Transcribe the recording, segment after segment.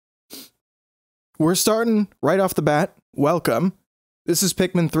we're starting right off the bat. Welcome. This is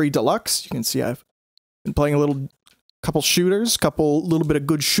Pikmin 3 Deluxe. You can see I've been playing a couple shooters, little bit of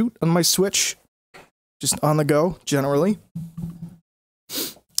good shoot on my Switch. Just on the go, generally.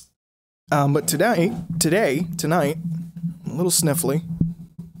 But tonight, I'm a little sniffly.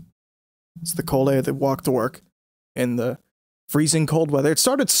 It's the cold air that walked to work in the freezing cold weather. It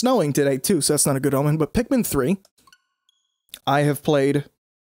started snowing today too, so that's not a good omen. But Pikmin 3, I have played.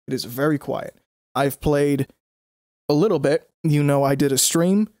 It is very quiet. I've played a little bit. You know, I did a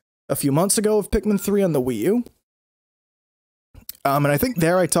stream a few months ago of Pikmin 3 on the Wii U. And I think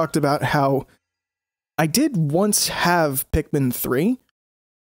there I talked about how I did once have Pikmin 3.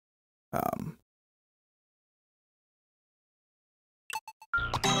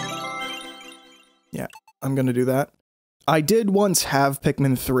 Yeah, I'm gonna do that. I did once have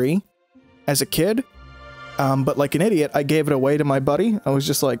Pikmin 3 as a kid, but like an idiot, I gave it away to my buddy. I was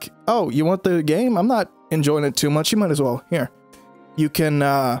just like, oh, you want the game? I'm not enjoying it too much. You might as well. Here. You can,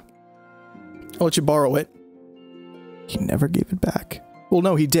 I'll let you borrow it. He never gave it back. Well,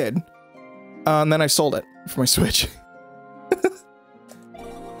 no, he did. And then I sold it for my Switch.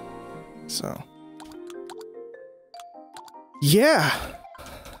 So. Yeah.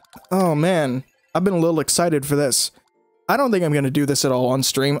 Oh, man. I've been a little excited for this. I don't think I'm going to do this at all on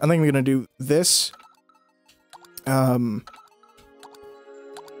stream. I think I'm going to do this. Yeah, I'm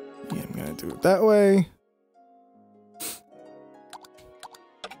going to do it that way.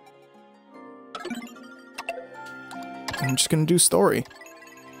 I'm just going to do story.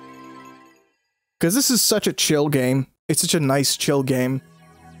 Because this is such a chill game. It's such a nice, chill game.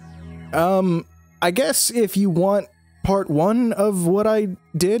 I guess if you want part 1 of what I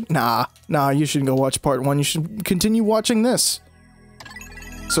did, nah, you shouldn't go watch part 1. You should continue watching this.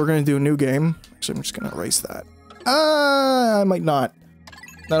 So we're gonna do a new game. Actually, I'm just gonna erase that. I might not.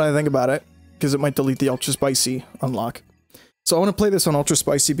 Now that I think about it, because it might delete the Ultra Spicy unlock. So I want to play this on Ultra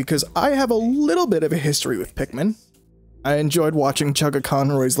Spicy because I have a little bit of a history with Pikmin. I enjoyed watching Chugga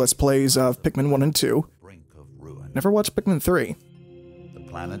Conroy's Let's Plays of Pikmin 1 and 2. Never watched Pikmin 3. The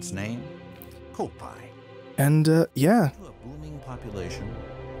planet's name? Kopai. And, yeah. A booming population,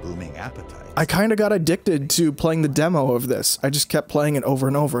 booming appetite. I kind of got addicted to playing the demo of this. I just kept playing it over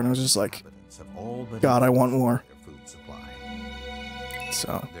and over, and I was just like, God, I want more.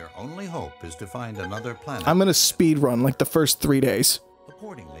 So. Their only hope is to find another planet. I'm gonna speed run like the first 3 days.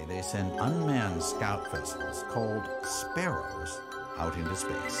 Accordingly, they send unmanned scout vessels called Sparrows out into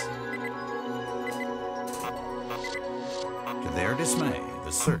space. To their dismay,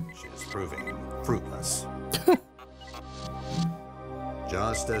 the search is proving fruitless.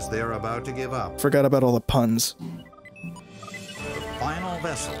 Just as they're about to give up, Forgot about all the puns. the final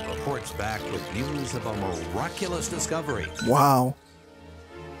vessel reports back with news of a miraculous discovery. Wow.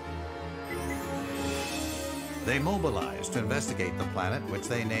 They mobilize to investigate the planet, which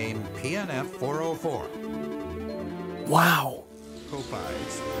they name PNF 404. Wow.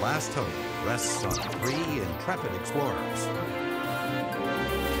 Kopai's last hope rests on 3 intrepid explorers.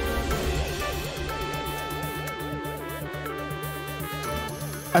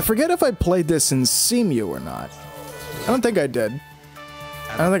 I forget if I played this in CMU or not. I don't think I did.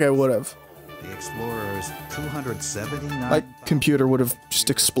 I don't think I would have. The explorers 279. My computer would have just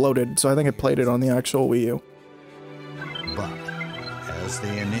exploded, so I think I played it on the actual Wii U. But as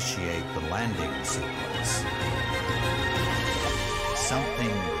they initiate the landing sequence, something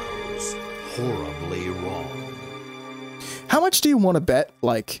goes horribly wrong. How much do you want to bet,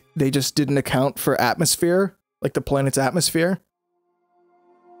 like, they just didn't account for atmosphere? Like, the planet's atmosphere?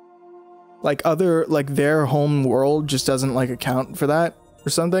 Like, their home world just doesn't, like, account for that or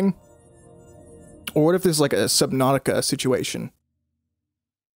something? Or what if there's, like, a Subnautica situation?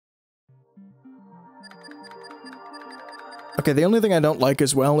 Okay, the only thing I don't like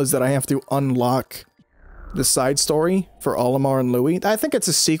as well is that I have to unlock the side story for Olimar and Louie. I think it's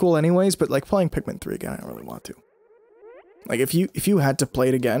a sequel anyways, but, like, playing Pikmin 3 again, I don't really want to. Like, if you had to play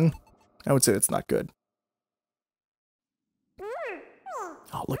it again, I would say it's not good.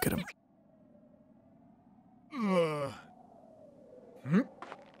 Oh, look at him.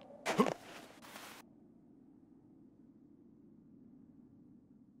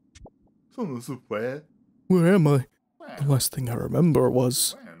 Where am I? The last thing I remember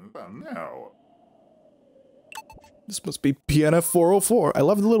was... This must be PNF 404. I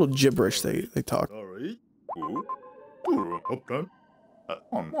love the little gibberish they talk.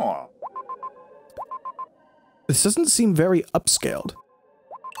 This doesn't seem very upscaled.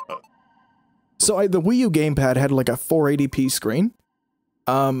 So the Wii U gamepad had like a 480p screen.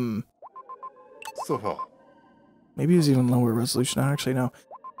 Maybe it was even lower resolution. I don't actually know.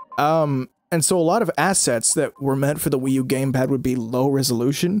 And so a lot of assets that were meant for the Wii U gamepad would be low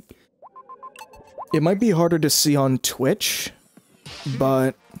resolution. It might be harder to see on Twitch,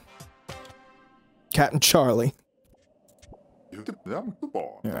 but... Cat and Charlie.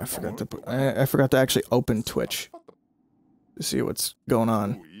 Yeah, I forgot to actually open Twitch to see what's going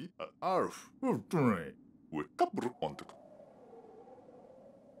on. Gotta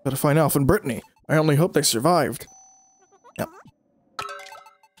find Alf and Brittany. I only hope they survived. Yep.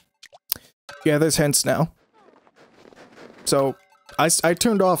 Yeah, there's hints now. So, I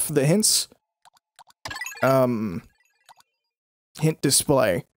turned off the hints. Hint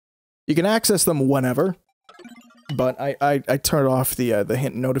display. You can access them whenever. But I turned off the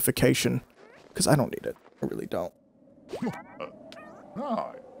hint notification. Because I don't need it. I really don't.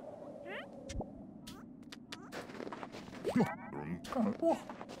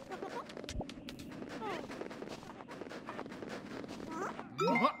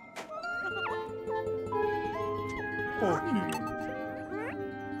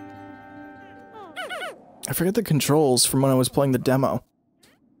 I forget the controls from when I was playing the demo.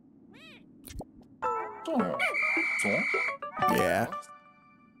 Yeah.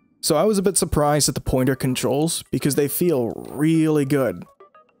 So I was a bit surprised at the pointer controls, because they feel really good.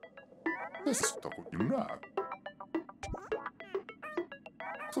 That's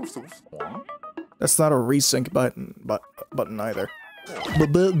not a resync button either.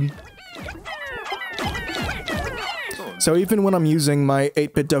 So even when I'm using my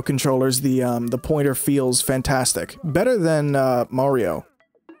 8-bit Do controllers, the pointer feels fantastic. Better than Mario.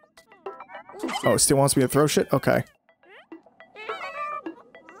 Oh, it still wants me to throw shit? Okay.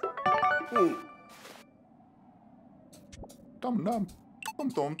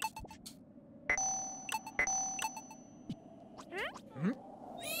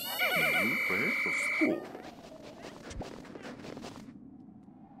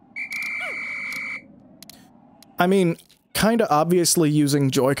 I mean, kinda obviously using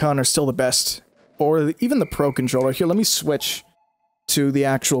Joy-Con are still the best. Or even the Pro Controller. Here, let me switch to the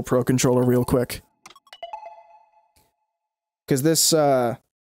actual Pro Controller real quick. Because this,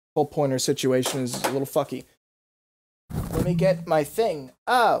 whole pointer situation is a little fucky. Let me get my thing.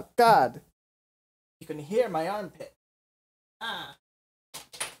 Oh, God. You can hear my armpit. Ah.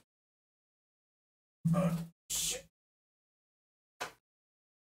 Shit.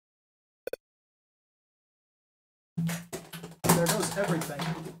 There goes everything.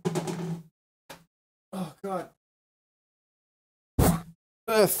 Oh, God.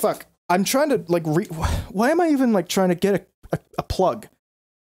 Fuck. I'm trying to, like, why am I even, like, trying to get a plug?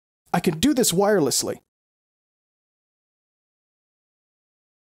 I can do this wirelessly.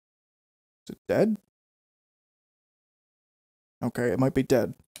 Is it dead? Okay, it might be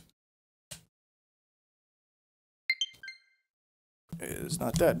dead. It is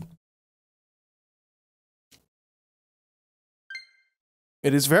not dead.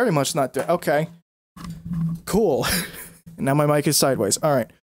 It is very much not dead. Okay. Cool. And now my mic is sideways.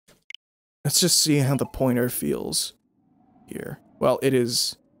 Alright. Let's just see how the pointer feels here. Well, it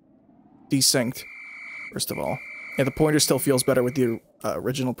is desynced, first of all. Yeah, the pointer still feels better with the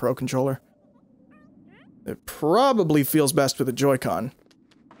original Pro Controller. It probably feels best with a Joy-Con.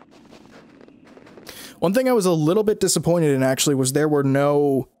 One thing I was a little bit disappointed in, actually, was there were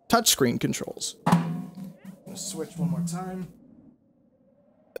no touchscreen controls. I'm gonna switch one more time.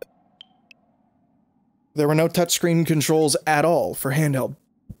 There were no touchscreen controls at all for handheld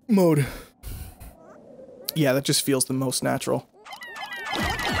mode. Yeah, that just feels the most natural.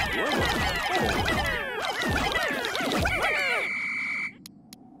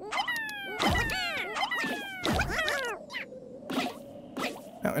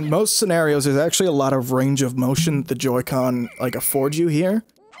 Now, in most scenarios, there's actually a lot of range of motion the Joy-Con, like, affords you here.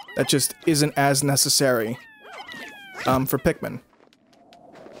 That just isn't as necessary, for Pikmin.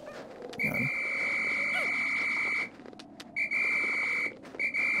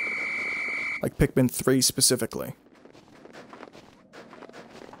 Like Pikmin 3 specifically.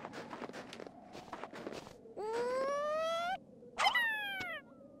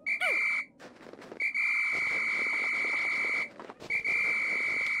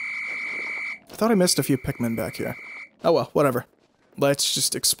 I thought I missed a few Pikmin back here. Oh well, whatever. Let's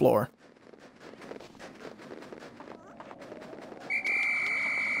just explore.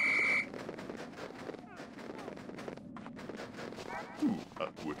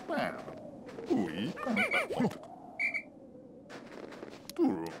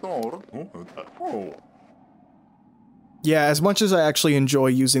 Yeah, as much as I actually enjoy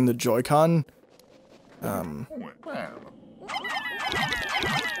using the Joy-Con,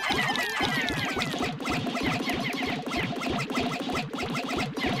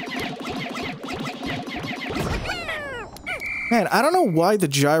 Man, I don't know why the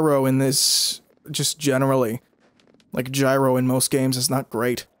gyro in this, just generally, like gyro in most games is not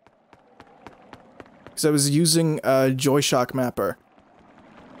great. Because I was using a Joy-Shock mapper.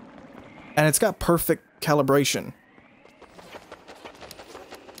 And it's got perfect calibration.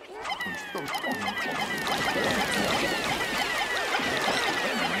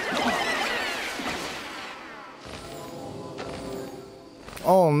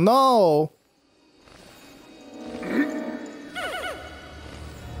 Oh no!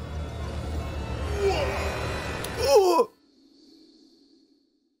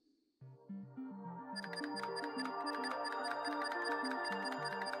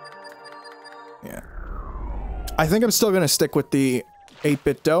 Yeah. I think I'm still gonna stick with the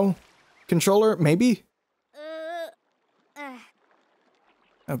 8-bit dough controller, maybe?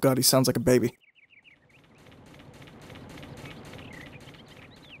 Oh god, he sounds like a baby.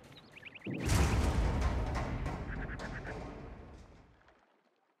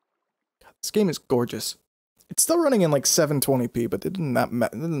 God, this game is gorgeous. It's still running in like 720p, but it didn't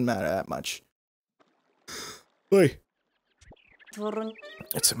matter that much. Wait.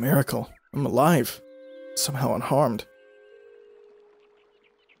 It's a miracle. I'm alive. Somehow unharmed.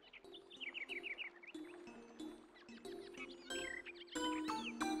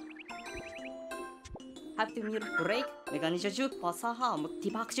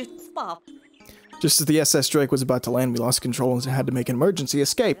 Just as the SS Drake was about to land, we lost control and had to make an emergency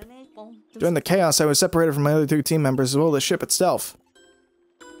escape. During the chaos, I was separated from my other 2 team members as well as the ship itself.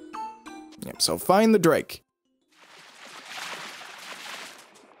 Yep, so find the Drake.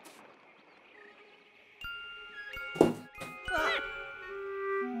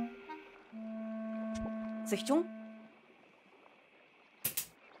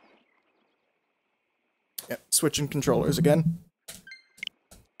 Yep, switching controllers again.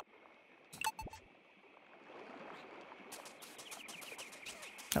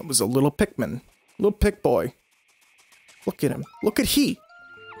 That was a little Pikmin. Little Pick boy. Look at him. Look at he.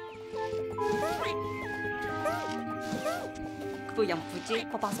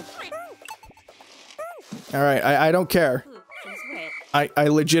 Alright, I don't care. I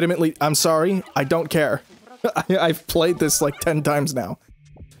legitimately, I'm sorry, I don't care. I've played this like 10 times now.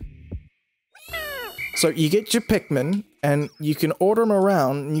 So you get your Pikmin, and you can order them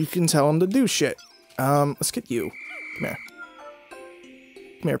around, and you can tell them to do shit. Let's get you. Come here.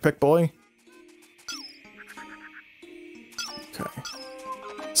 Come here, Pick boy. Okay.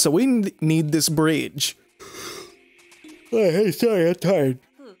 So we need this bridge. Oh, hey, sorry, I'm tired.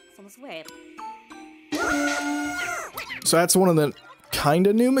 So that's one of the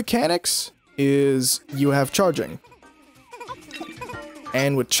kinda new mechanics, is you have charging.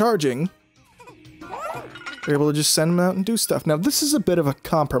 And with charging, you're able to just send them out and do stuff. Now, this is a bit of a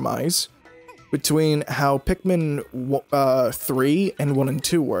compromise between how Pikmin 3 and 1 and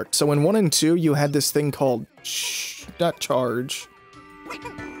 2 worked. So in 1 and 2, you had this thing called not charge.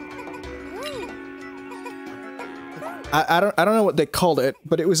 I don't know what they called it,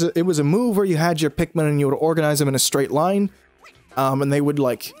 but it was a move where you had your Pikmin and you would organize them in a straight line, and they would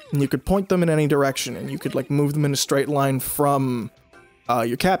like, and you could point them in any direction, and you could like move them in a straight line from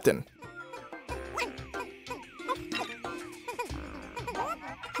your captain.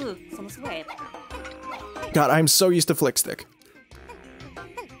 God, I'm so used to flick stick.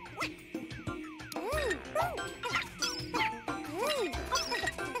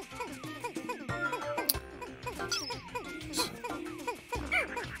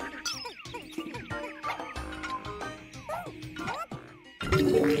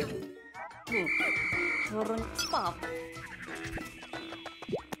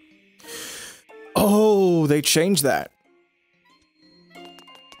 Oh, they changed that.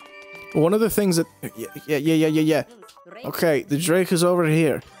 One of the things that... Yeah. Okay, the Drake is over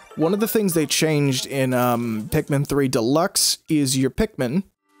here. One of the things they changed in Pikmin 3 Deluxe is your Pikmin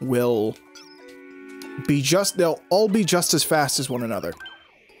will be just... They'll all be just as fast as one another.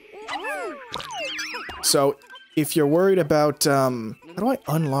 So, if you're worried about... how do I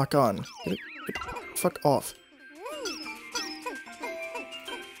unlock on? Get fuck off.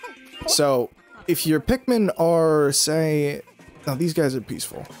 So, if your Pikmin are, say... Oh, these guys are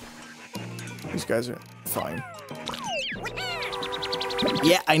peaceful. These guys are fine.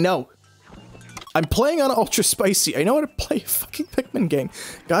 Yeah, I know. I'm playing on Ultra Spicy. I know how to play a fucking Pikmin game.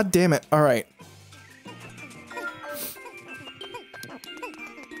 God damn it. Alright.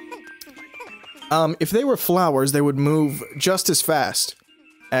 If they were flowers, they would move just as fast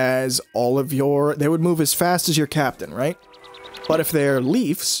as all of your... They would move as fast as your captain, right? But if they're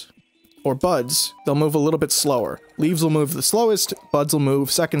leaves... or buds, they'll move a little bit slower. Leaves will move the slowest, buds will move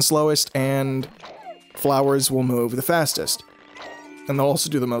second slowest, and flowers will move the fastest. and they'll also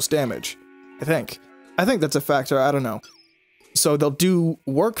do the most damage. I think that's a factor, I don't know. So they'll do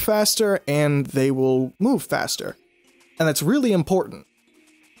work faster, and they will move faster. And that's really important.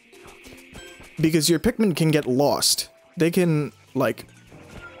 Because your Pikmin can get lost. They can, like,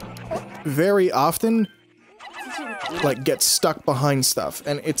 very often, like, get stuck behind stuff.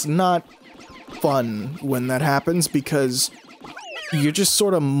 And it's not fun when that happens, because you're just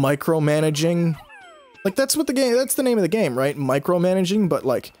sort of micromanaging. Like, that's what that's the name of the game, right? Micromanaging, but,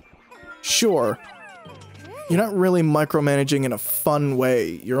 like, sure. You're not really micromanaging in a fun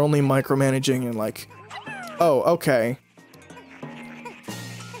way. You're only micromanaging in, like, oh, okay.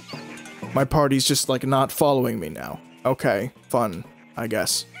 My party's just, like, not following me now. Okay, fun, I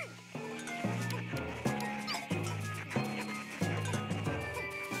guess.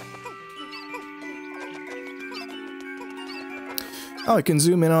 Oh, I can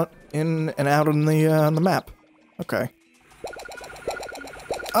zoom in and out on the map. Okay.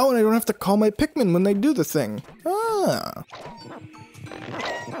 Oh, and I don't have to call my Pikmin when they do the thing. Ah.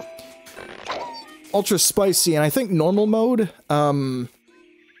 Ultra spicy, and I think normal mode, or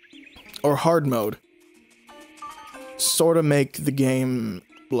hard mode, sort of make the game,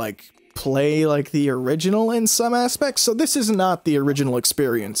 like, play like the original in some aspects. So this is not the original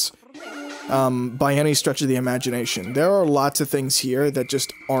experience, by any stretch of the imagination. There are lots of things here that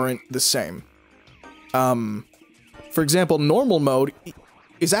just aren't the same. For example, normal mode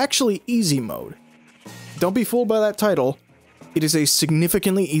is actually easy mode. Don't be fooled by that title. It is a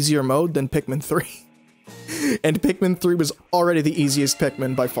significantly easier mode than Pikmin 3. And Pikmin 3 was already the easiest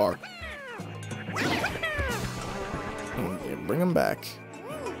Pikmin by far. Bring him back.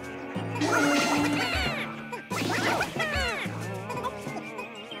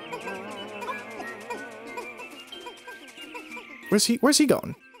 Where's he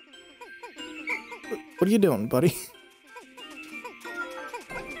going? What are you doing, buddy?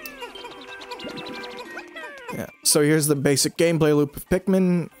 Yeah, so here's the basic gameplay loop of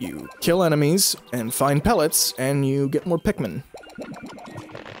Pikmin. You kill enemies and find pellets, and you get more Pikmin.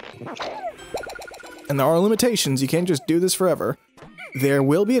 And there are limitations, you can't just do this forever. There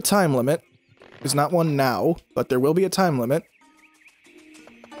will be a time limit. There's not one now, but there will be a time limit.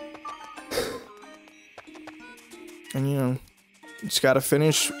 And you know, you just gotta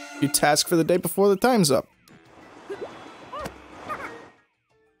finish your task for the day before the time's up.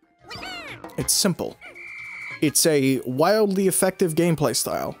 It's simple. It's a wildly effective gameplay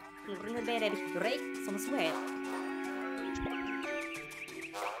style.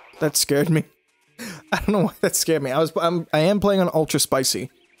 That scared me. I don't know why that scared me. I am playing on ultra spicy.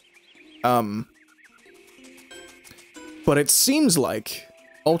 But it seems like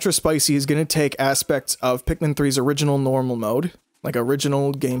ultra spicy is gonna take aspects of Pikmin 3's original normal mode, like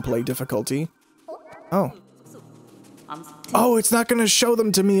original gameplay difficulty. Oh. Oh, it's not gonna show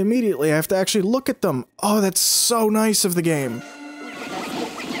them to me immediately. I have to actually look at them. Oh, that's so nice of the game.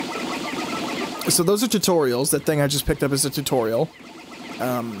 So those are tutorials. That thing I just picked up is a tutorial.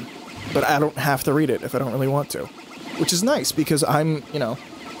 But I don't have to read it if I don't really want to. Which is nice, because I'm, you know,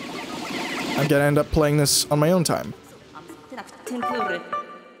 I'm gonna end up playing this on my own time.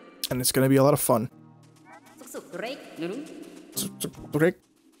 And it's gonna be a lot of fun. Break.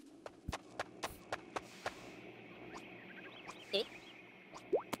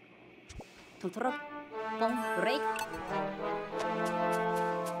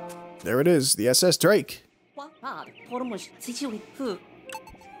 There it is, the SS Drake.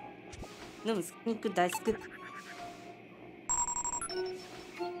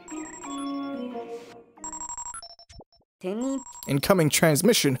 Incoming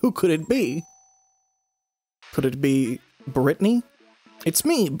transmission, who could it be? Could it be Brittany? It's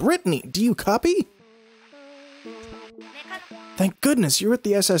me, Brittany. Do you copy? Thank goodness you're at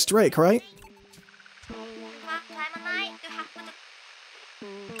the SS Drake, right?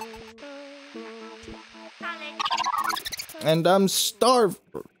 And I'm starved.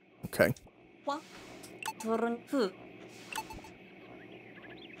 Okay.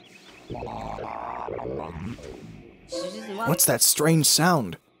 What's that strange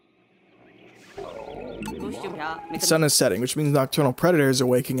sound? The sun is setting, which means nocturnal predators are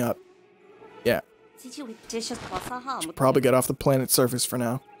waking up. Yeah. Should probably get off the planet's surface for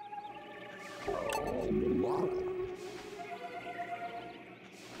now.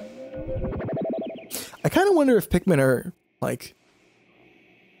 I kind of wonder if Pikmin are, like,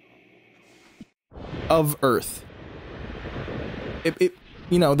 of Earth.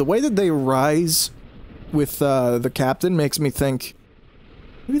 You know, the way that they rise with the captain makes me think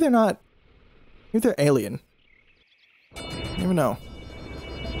maybe they're not. Maybe they're alien. You never know.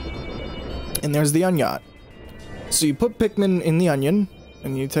 And there's the Unyacht. So you put Pikmin in the onion,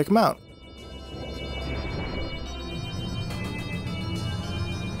 and you take them out.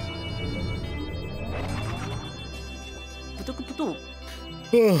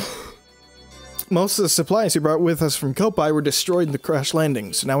 Most of the supplies we brought with us from Kopai were destroyed in the crash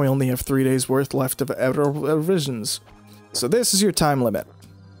landing, so now we only have 3 days worth left of provisions. So this is your time limit.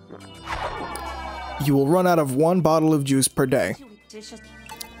 You will run out of 1 bottle of juice per day.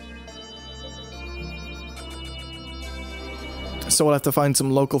 So we'll have to find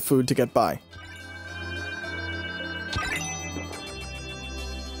some local food to get by.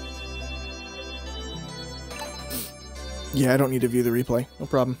 Yeah, I don't need to view the replay. No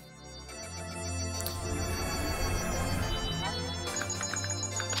problem.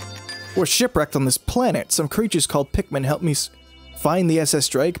 We're shipwrecked on this planet. Some creatures called Pikmin helped me find the SS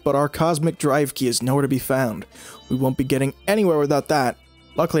Drake, but our cosmic drive key is nowhere to be found. We won't be getting anywhere without that.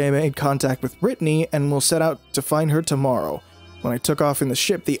 Luckily, I made contact with Brittany, and we'll set out to find her tomorrow. When I took off in the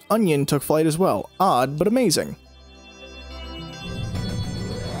ship, the onion took flight as well. Odd, but amazing.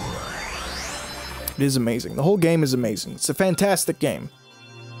 It is amazing. The whole game is amazing. It's a fantastic game.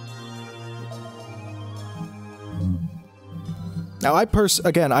 Now, I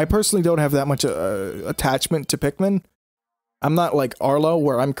personally don't have that much attachment to Pikmin. I'm not like Arlo,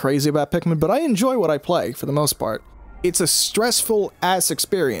 where I'm crazy about Pikmin, but I enjoy what I play, for the most part. It's a stressful-ass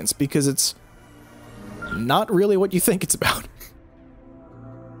experience, because it's not really what you think it's about.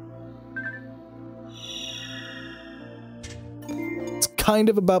 It's kind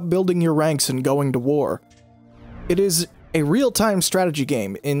of about building your ranks and going to war. It is a real-time strategy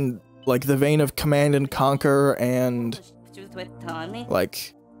game in, like, the vein of Command and Conquer and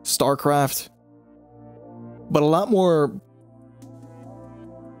like StarCraft, but a lot more,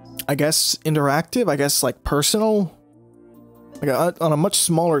 I guess, interactive, I guess, like personal, like on a much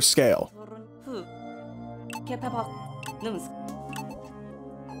smaller scale.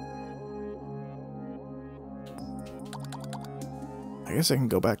 I guess I can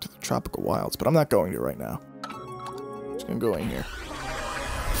go back to the tropical wilds, but I'm not going to right now. I'm just gonna go in here.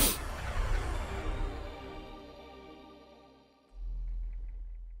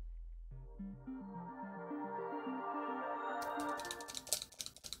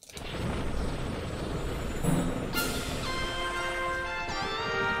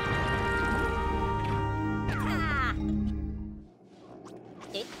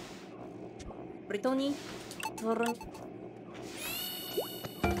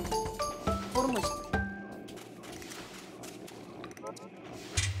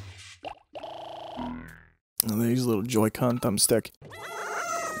 Oh, there's a little Joy-Con thumbstick.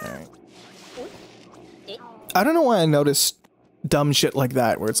 Alright. I don't know why I noticed dumb shit like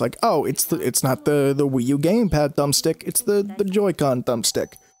that, where it's like, oh, it's not the Wii U gamepad thumbstick, it's the Joy-Con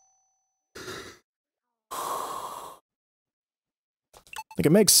thumbstick. Like,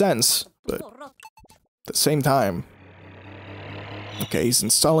 it makes sense, but at the same time... Okay, he's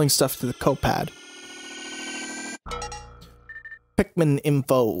installing stuff to the Copad. Pikmin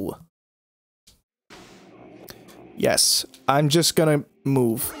info. Yes, I'm just gonna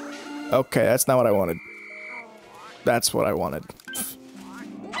move. Okay, that's not what I wanted. That's what I wanted.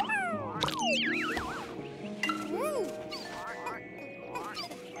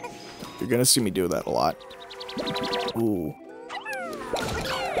 You're gonna see me do that a lot. Ooh.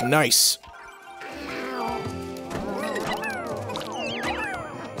 Nice!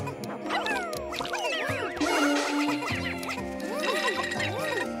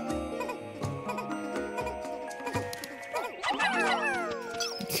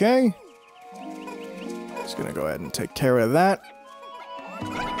 Okay. Just gonna go ahead and take care of that.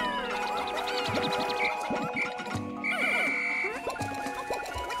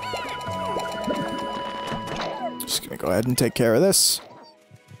 Just gonna go ahead and take care of this.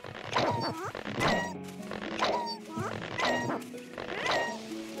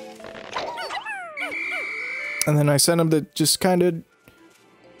 And then I sent him to just kind of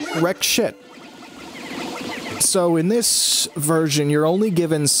wreck shit. So in this version, you're only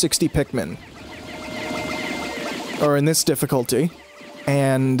given 60 Pikmin. Or in this difficulty.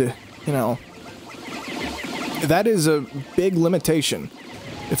 And, you know, that is a big limitation,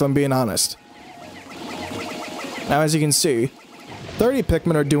 if I'm being honest. Now, as you can see, 30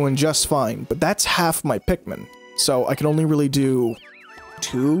 Pikmin are doing just fine, but that's half my Pikmin. So I can only really do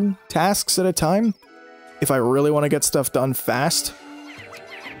 2 tasks at a time, if I really want to get stuff done fast.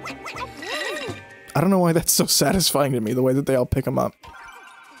 I don't know why that's so satisfying to me, the way that they all pick them up.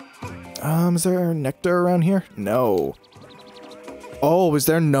 Is there nectar around here? No. Oh, is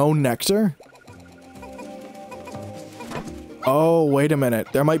there no nectar? Oh, wait a minute.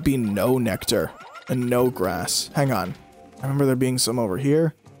 There might be no nectar. and no grass. Hang on. I remember there being some over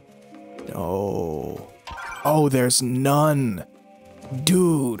here. No. Oh, there's none.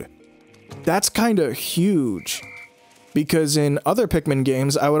 Dude. That's kind of huge. Because in other Pikmin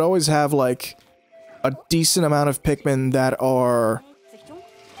games, I would always have, like, a decent amount of Pikmin that are...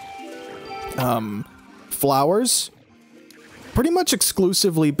 flowers. Pretty much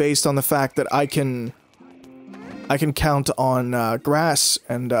exclusively based on the fact that I can count on, grass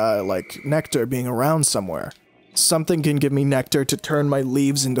and, like, nectar being around somewhere. Something can give me nectar to turn my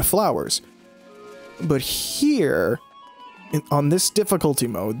leaves into flowers. But here, on this difficulty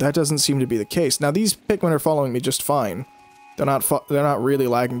mode, that doesn't seem to be the case. Now, these Pikmin are following me just fine. They're not really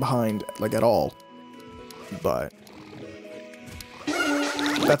lagging behind, like, at all. But...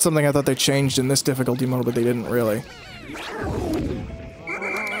 that's something I thought they changed in this difficulty mode, but they didn't really.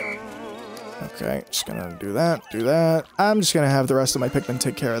 Okay, just gonna do that, do that. I'm just gonna have the rest of my Pikmin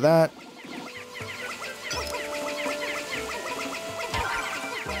take care of that.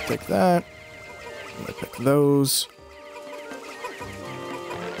 Take that. I'm gonna pick those.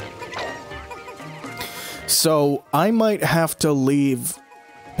 So, I might have to leave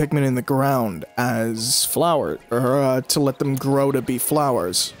Pikmin in the ground as flower, or to let them grow to be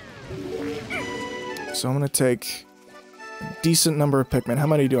flowers. So I'm gonna take a decent number of Pikmin. How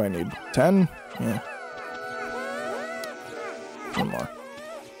many do I need? 10? Yeah. One more.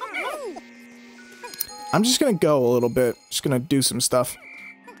 I'm just gonna go a little bit. Just gonna do some stuff.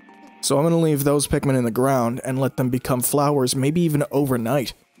 So I'm gonna leave those Pikmin in the ground and let them become flowers, maybe even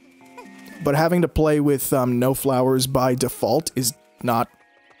overnight. But having to play with no flowers by default is not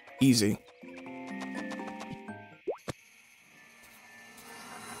easy.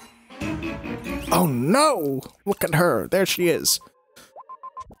 Oh no! Look at her. There she is.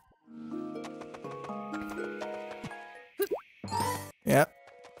 Yeah.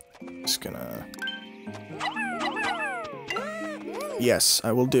 Just gonna... yes,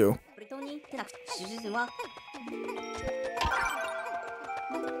 I will do.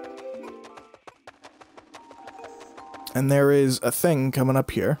 And there is a thing coming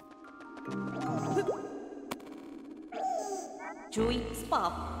up here.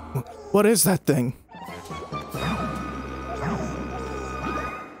 What is that thing?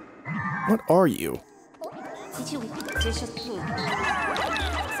 What are you?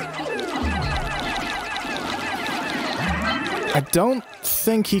 I don't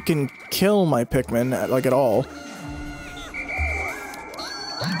think he can kill my Pikmin, like, at all.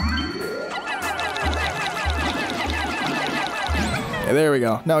 Yeah, there we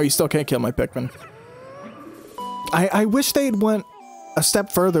go. No, you still can't kill my Pikmin. I wish they'd went a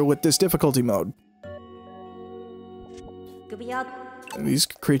step further with this difficulty mode. Are these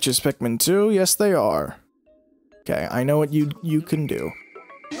creatures Pikmin too? Yes, they are. Okay, I know what you can do.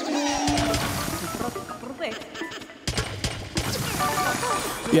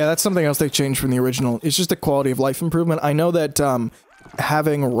 Yeah, that's something else they changed from the original. It's just a quality of life improvement. I know that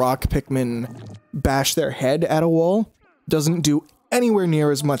having rock Pikmin bash their head at a wall doesn't do anywhere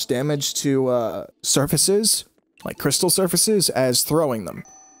near as much damage to surfaces, like crystal surfaces, as throwing them.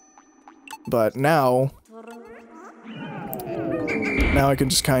 But now I can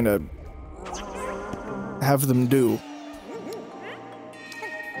just kind of have them do.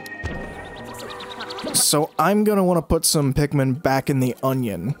 So I'm gonna want to put some Pikmin back in the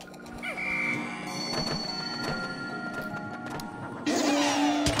onion.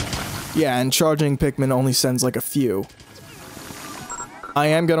 Yeah, and charging Pikmin only sends like a few. I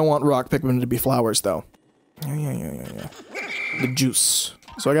am gonna want rock Pikmin to be flowers, though. Yeah. The juice.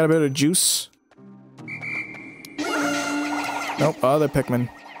 So I got a bit of juice. Nope, other Pikmin.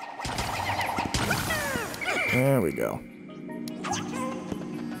 There we go.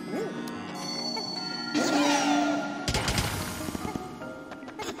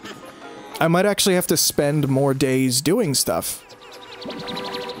 I might actually have to spend more days doing stuff.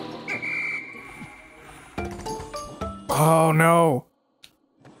 Oh no!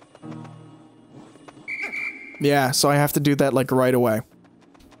 Yeah, so I have to do that, like, right away.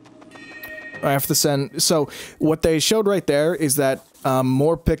 I have to send... so, what they showed right there is that,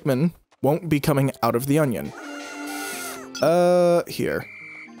 more Pikmin won't be coming out of the onion. Here.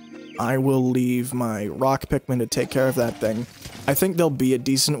 I will leave my rock Pikmin to take care of that thing. I think they'll be a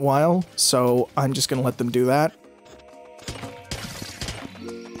decent while, so I'm just gonna let them do that.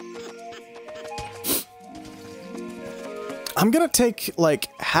 I'm gonna take, like,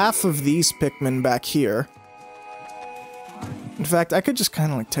 half of these Pikmin back here. In fact, I could just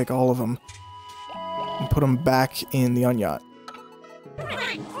kind of, like, take all of them and put them back in the onion.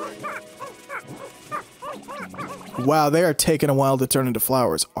 Wow, they are taking a while to turn into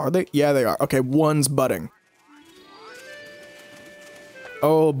flowers. Are they? Yeah, they are. Okay, one's budding.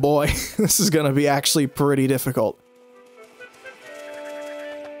 Oh boy, this is gonna be actually pretty difficult.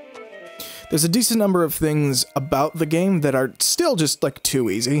 There's a decent number of things about the game that are still just, like, too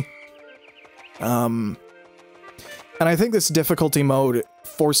easy. And I think this difficulty mode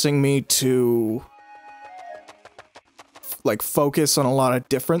forcing me to, like, focus on a lot of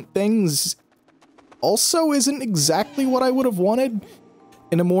different things also isn't exactly what I would have wanted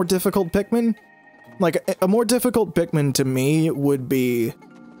in a more difficult Pikmin. Like, a more difficult Pikmin to me would be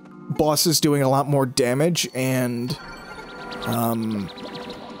bosses doing a lot more damage, and,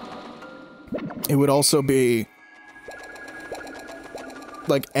 it would also be,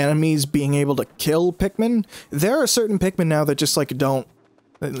 like, enemies being able to kill Pikmin. There are certain Pikmin now that just, like, don't,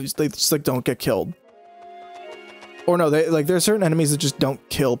 they just, like, don't get killed. Or no, there are certain enemies that just don't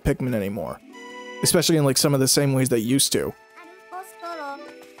kill Pikmin anymore. Especially in, like, some of the same ways they used to.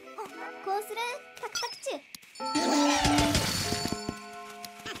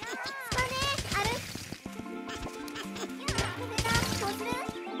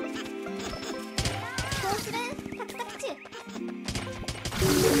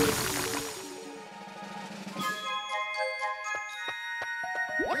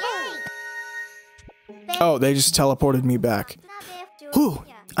 Oh, they just teleported me back. Whew,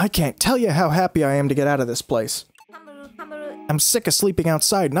 I can't tell you how happy I am to get out of this place. I'm sick of sleeping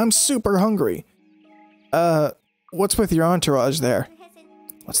outside and I'm super hungry. What's with your entourage there?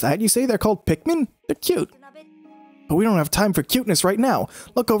 What's that you say? They're called Pikmin? They're cute. But we don't have time for cuteness right now.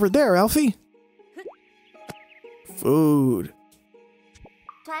 Look over there, Alfie. Food.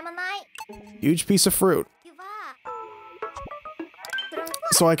 Huge piece of fruit.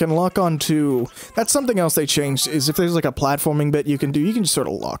 So I can lock on to... That's something else they changed, is if there's like a platforming bit you can do, you can just sort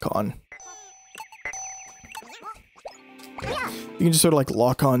of lock on. You can just sort of like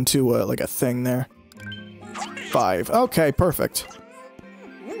lock on to like a thing there. 5. Okay, perfect.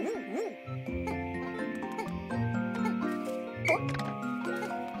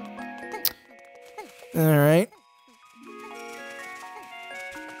 Alright.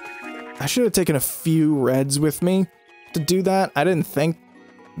 I should have taken a few reds with me to do that. I didn't think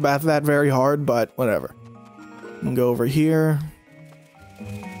about that very hard, but whatever. I'm gonna go over here.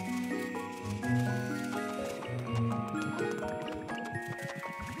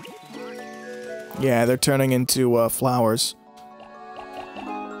 Yeah, they're turning into flowers.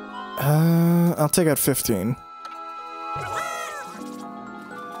 I'll take out 15.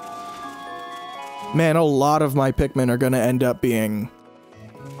 Man, a lot of my Pikmin are gonna end up being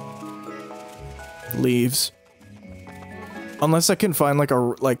leaves. Unless I can find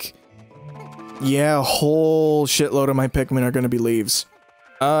like yeah, a whole shitload of my Pikmin are gonna be leaves.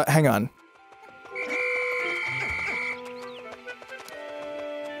 Hang on.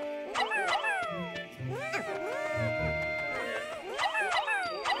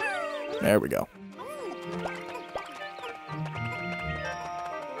 There we go.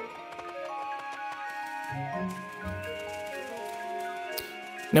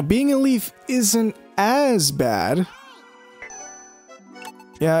 Now, being a leaf isn't as bad.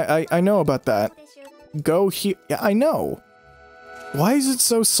 Yeah, I know about that. Go here. Yeah, I know. Why is it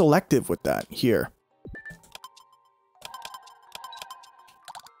so selective with that? Here.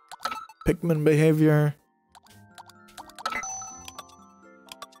 Pikmin behavior.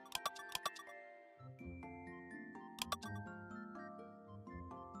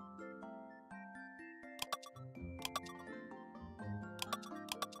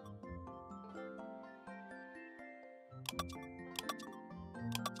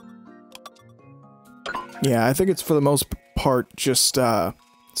 Yeah, I think it's for the most part just,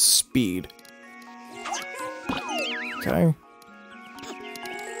 speed. Okay.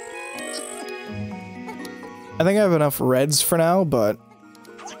 I think I have enough reds for now, but...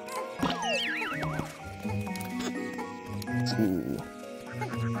 Ooh.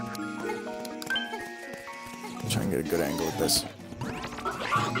 Try and get a good angle at this.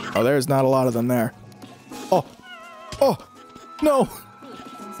 Oh, there's not a lot of them there. Oh! Oh! No!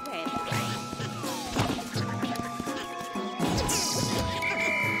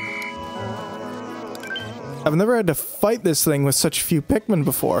 I've never had to fight this thing with such few Pikmin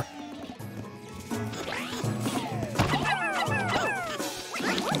before.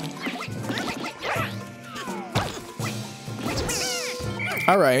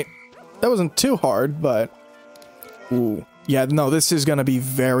 Alright. That wasn't too hard, but... Ooh. Yeah, no, this is gonna be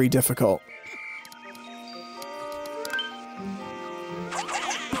very difficult.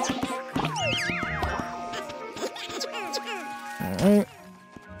 Alright.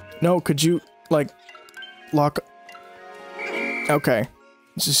 No, could you, like... Lock... Okay.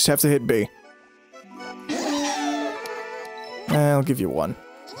 Just have to hit B. I'll give you 1.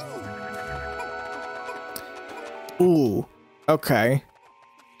 Ooh. Okay.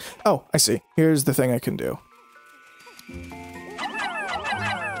 Oh, I see. Here's the thing I can do.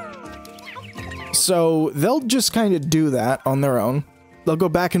 So, they'll just kind of do that on their own. They'll go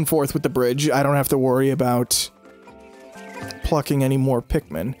back and forth with the bridge. I don't have to worry about plucking any more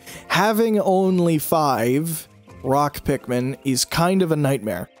Pikmin. Having only 5 rock Pikmin is kind of a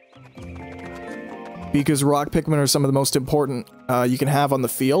nightmare. Because rock Pikmin are some of the most important you can have on the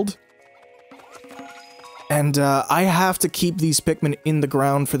field. And I have to keep these Pikmin in the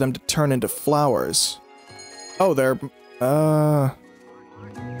ground for them to turn into flowers. Oh,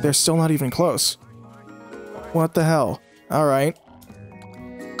 they're still not even close. What the hell? Alright.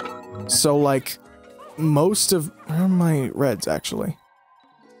 So, like, most of... Where are my reds, actually?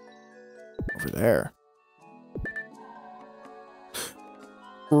 Over there.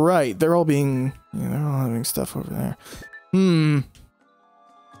 Right, they're all being... Yeah, they're all having stuff over there.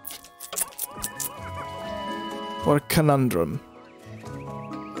 What a conundrum.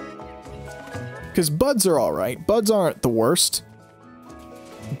 Because buds are alright. Buds aren't the worst.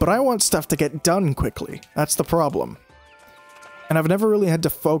 But I want stuff to get done quickly. That's the problem. And I've never really had to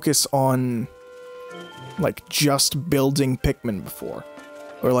focus on, like, just building Pikmin before.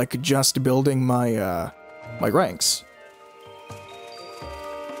 Or, like, just building my, my ranks.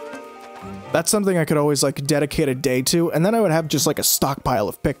 That's something I could always, like, dedicate a day to, and then I would have just, like, a stockpile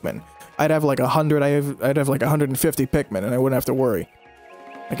of Pikmin. I'd have, like, 100, I'd have, like, 150 Pikmin, and I wouldn't have to worry.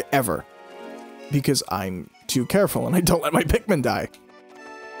 Like, ever. Because I'm too careful, and I don't let my Pikmin die.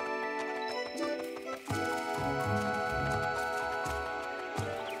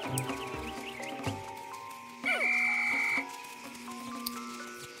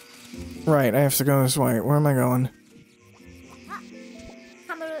 Right, I have to go this way. Where am I going?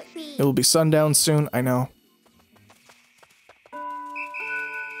 It will be sundown soon, I know.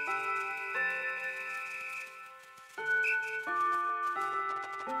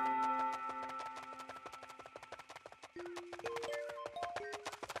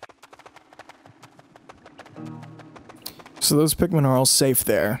 So those Pikmin are all safe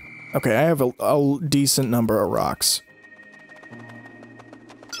there. Okay, I have a decent number of rocks.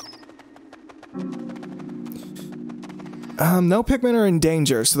 No Pikmin are in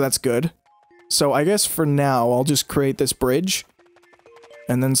danger, so that's good. So I guess for now, I'll just create this bridge,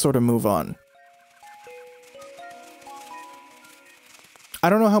 and then sort of move on. I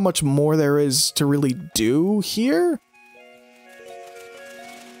don't know how much more there is to really do here.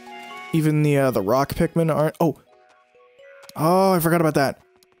 Even the rock Pikmin aren't... Oh! Oh, I forgot about that.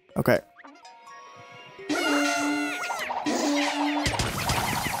 Okay.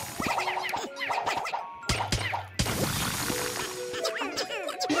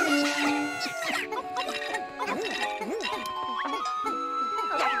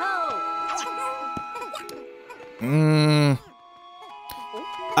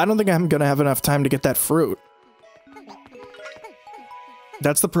 I don't think I'm gonna have enough time to get that fruit.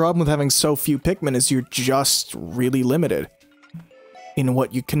 That's the problem with having so few Pikmin, is you're just really limited in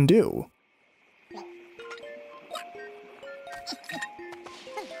what you can do.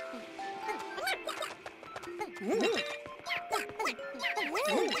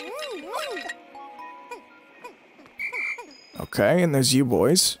 Okay, and there's you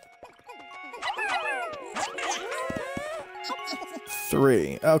boys.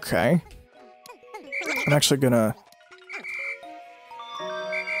 3. Okay. I'm actually gonna...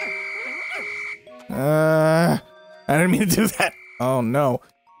 I didn't mean to do that. Oh, no.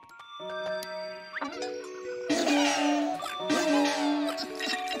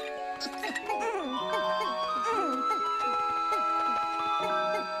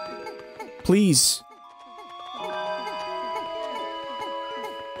 Please.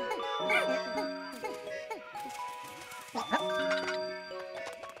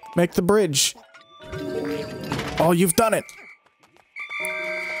 Make the bridge. Oh, you've done it.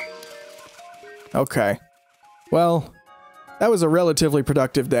 Okay. Well, that was a relatively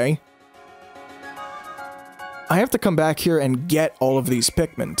productive day. I have to come back here and get all of these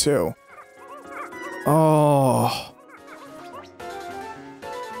Pikmin, too. Oh.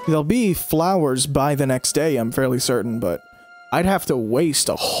 There'll be flowers by the next day, I'm fairly certain, but I'd have to waste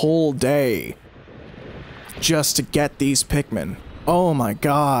a whole day just to get these Pikmin. Oh my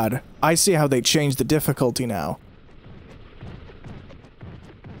god. I see how they changed the difficulty now.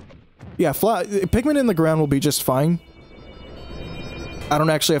 Yeah, Pikmin in the ground will be just fine. I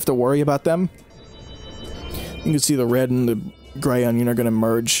don't actually have to worry about them. You can see the red and the gray onion are gonna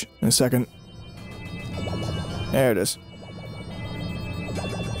merge in a second. There it is.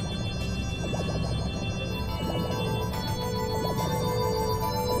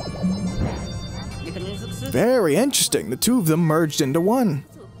 Very interesting. The two of them merged into one.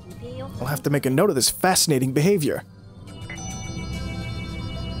 I'll have to make a note of this fascinating behavior.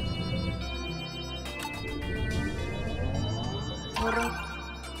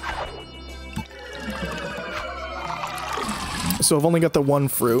 So I've only got the one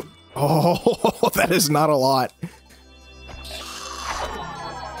fruit. Oh, that is not a lot.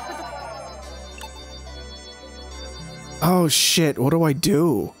 Oh shit, what do I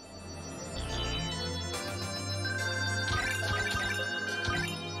do?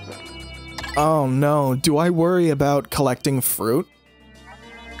 Oh no, do I worry about collecting fruit?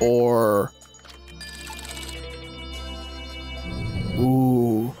 Or...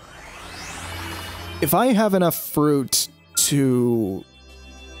 Ooh. If I have enough fruit to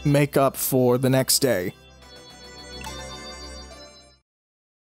make up for the next day...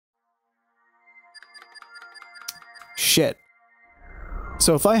 Shit.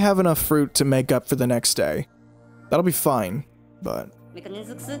 So if I have enough fruit to make up for the next day, that'll be fine, but...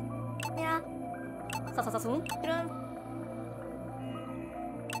 Yeah.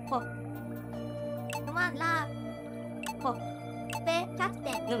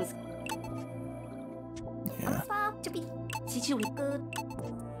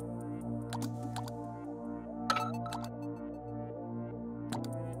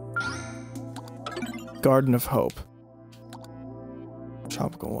 Garden of Hope.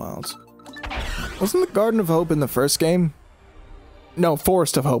 Tropical Wilds. Wasn't the Garden of Hope in the first game? No,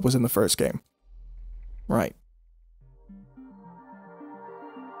 Forest of Hope was in the first game. Right.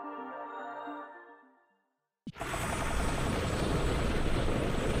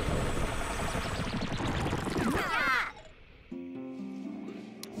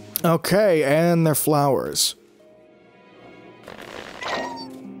 Okay, and they're flowers.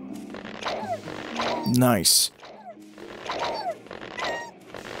 Nice.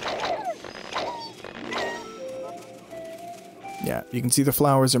 Yeah, you can see the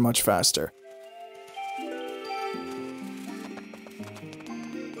flowers are much faster.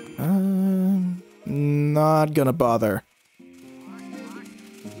 Not gonna bother.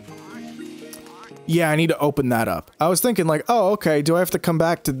 Yeah, I need to open that up. I was thinking like, oh, okay, do I have to come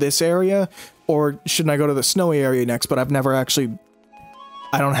back to this area? Or shouldn't I go to the snowy area next? But I've never actually...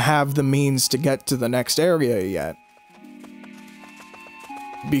 I don't have the means to get to the next area yet.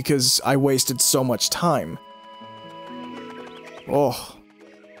 Because I wasted so much time. Oh.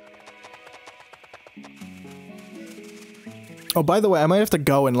 Oh, by the way, I might have to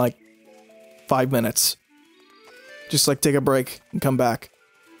go in like 5 minutes. Just like take a break and come back.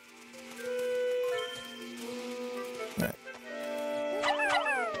 Alright.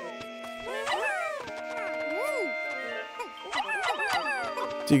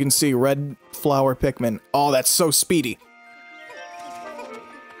 So you can see red flower Pikmin. Oh, that's so speedy.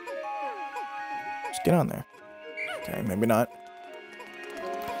 Just get on there. Okay, maybe not.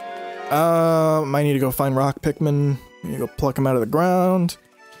 Might need to go find rock Pikmin. Need to go pluck them out of the ground.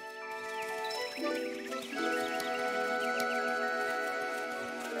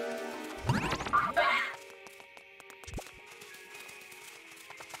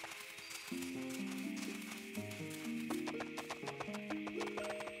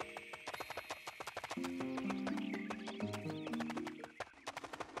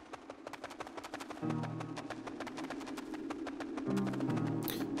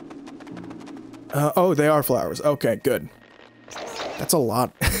 Oh, they are flowers. Okay, good. That's a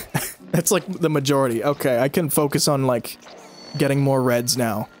lot. That's like the majority. Okay, I can focus on like getting more reds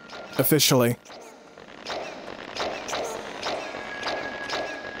now. Officially.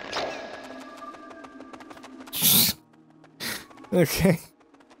 Okay.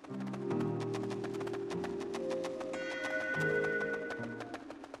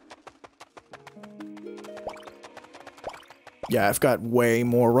 Yeah, I've got way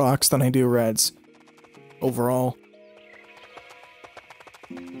more rocks than I do reds. Overall.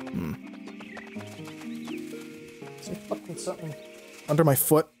 Is there fucking something under my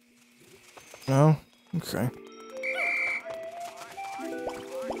foot? No? Okay.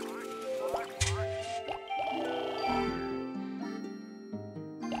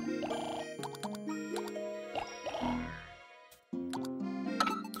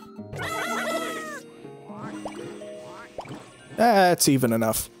 That's even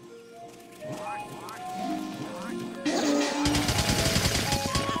enough.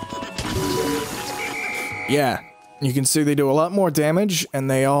 Yeah, you can see they do a lot more damage, and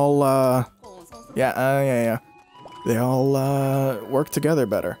they all, yeah. They all, work together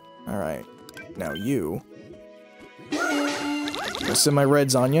better. Alright. Now you. I'll send my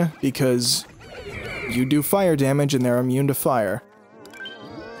reds on you, because you do fire damage, and they're immune to fire.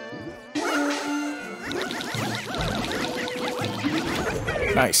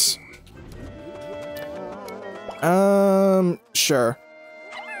 Nice. Sure.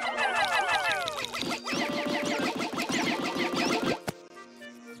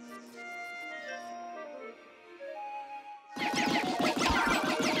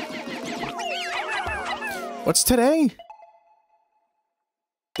 What's today?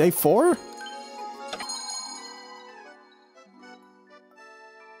 Day 4?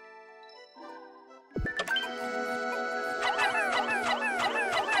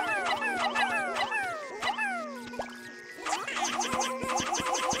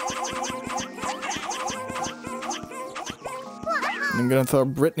 I'm gonna throw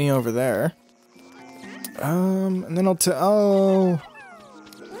Brittany over there. And then I'll tell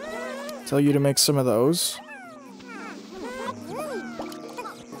you to make some of those.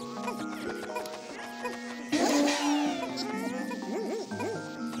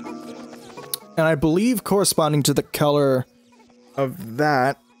 And I believe corresponding to the color of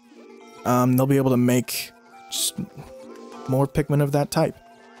that, they'll be able to make just more Pikmin of that type.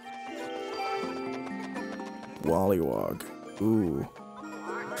 Wollywog. Ooh.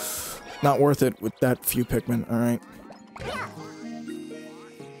 Not worth it with that few Pikmin, alright.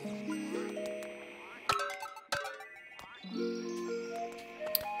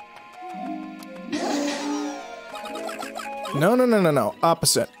 No, no, no, no, no.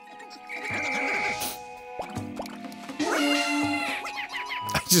 Opposite.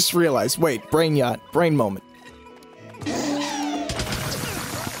 I just realized. Wait, brain yacht. Brain moment.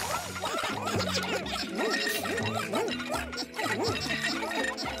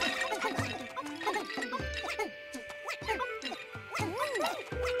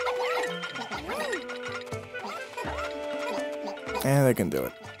 And they can do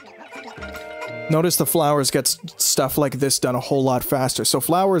it. Notice the flowers get stuff like this done a whole lot faster, so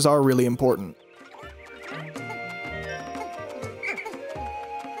flowers are really important.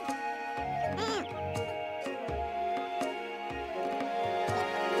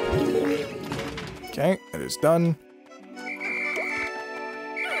 Okay, it is done.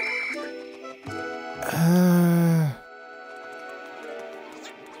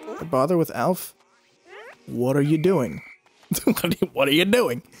 Bother with Alf? What are you doing? What are you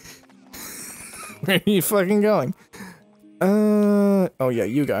doing? Where are you fucking going? Oh yeah,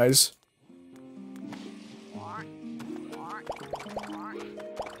 you guys.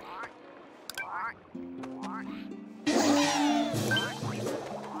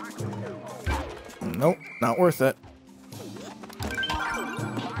 Nope, not worth it.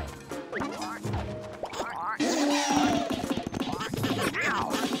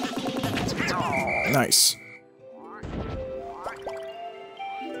 Nice.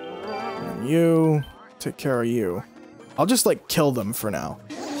 And you take care of you. I'll just like kill them for now.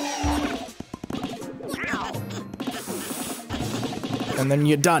 And then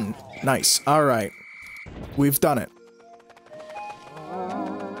you're done. Nice. All right. We've done it.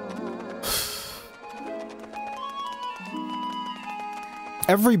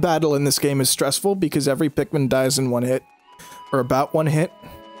 Every battle in this game is stressful because every Pikmin dies in one hit. Or about one hit.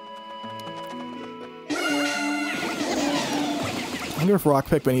 I wonder if Rock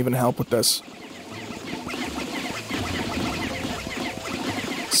Pikmin even help with this.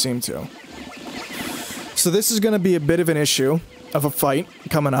 Seem to. So this is going to be a bit of an issue of a fight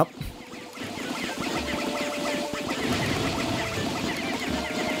coming up.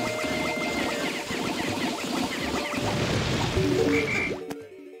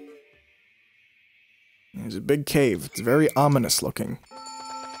 There's a big cave. It's very ominous looking.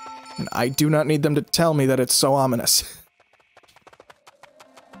 And I do not need them to tell me that it's so ominous.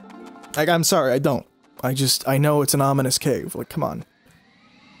 Like, I'm sorry, I don't. I know it's an ominous cave. Like, come on.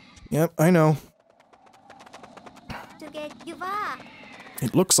 Yep, I know.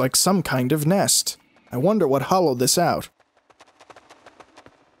 It looks like some kind of nest. I wonder what hollowed this out.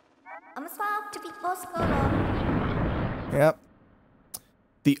 Yep.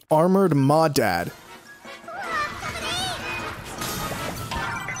 The Armored Maw-Dad.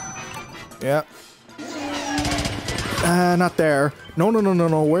 Yep. Not there. No, no, no, no,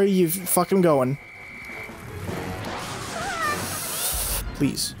 no. Where are you fucking going?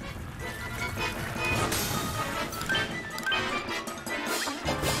 Please.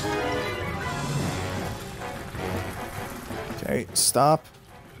 Okay, stop.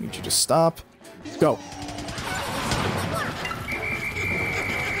 I need you to stop. Go.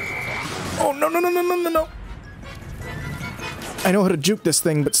 Oh, no, no, no, no, no, no, no. I know how to juke this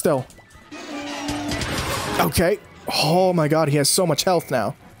thing, but still. Okay. Oh my god, he has so much health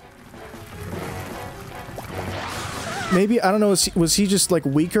now. Maybe, I don't know, was he just like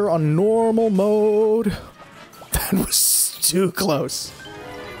weaker on normal mode? That was too close.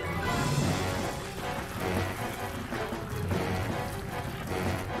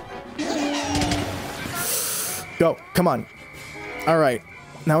 Go. Come on. Alright.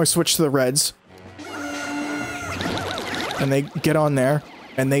 Now we switch to the reds. And they get on there.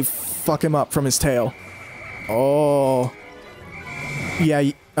 And they fuck him up from his tail. Oh.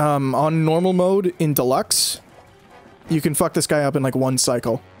 Yeah, on normal mode in Deluxe, you can fuck this guy up in like one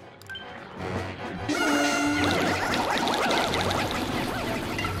cycle.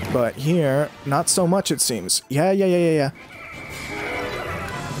 But here, not so much it seems. Yeah.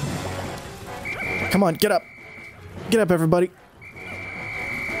 Come on, get up. Get up, everybody.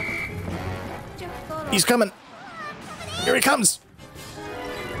 He's coming. Here he comes.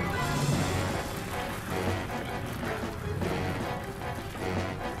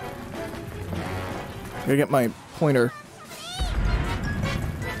 Gotta get my pointer.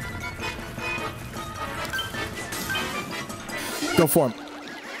 Go for him.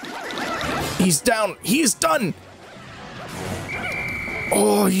 He's down. He's done.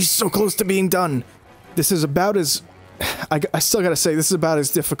 Oh, he's so close to being done. This is about as... I still gotta say, this is about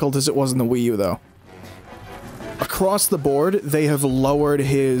as difficult as it was in the Wii U, though. Across the board, they have lowered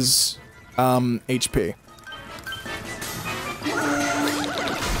his HP.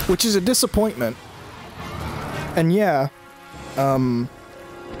 Which is a disappointment. And yeah, what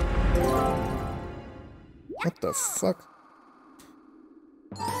the fuck?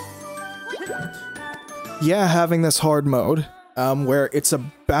 Yeah, having this hard mode, where it's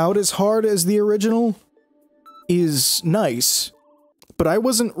about as hard as the original, is nice. But I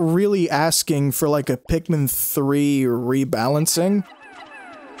wasn't really asking for like a Pikmin 3 rebalancing.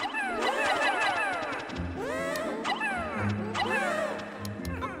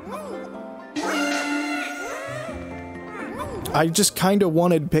 I just kinda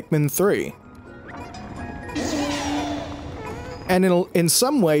wanted Pikmin 3. And in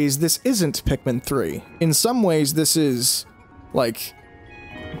some ways, this isn't Pikmin 3. In some ways, this is, like,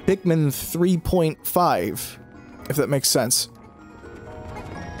 Pikmin 3.5, if that makes sense.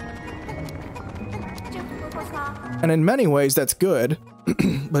 And in many ways, that's good,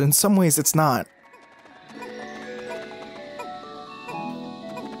 but in some ways, it's not.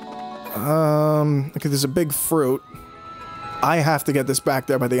 Okay, there's a big fruit. I have to get this back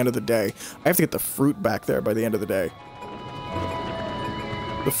there by the end of the day. I have to get the fruit back there by the end of the day.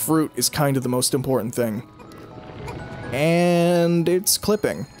 The fruit is kind of the most important thing. And it's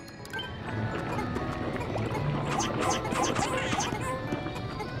clipping.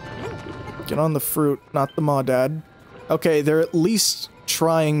 Get on the fruit, not the Maudad. Okay, they're at least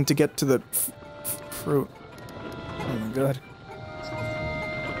trying to get to the fruit. Oh my god.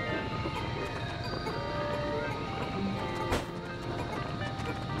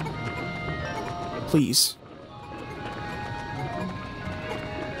 Please.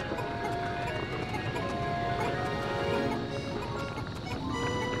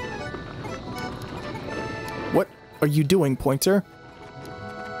 What are you doing, pointer?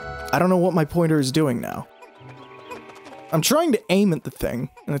 I don't know what my pointer is doing now. I'm trying to aim at the thing,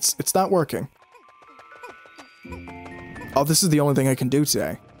 and it's not working. Oh, this is the only thing I can do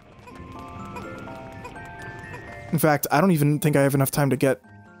today. In fact, I don't even think I have enough time to get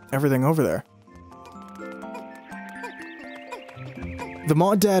everything over there. The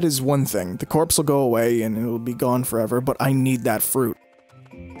Maudad is one thing. The corpse will go away and it'll be gone forever, but I need that fruit.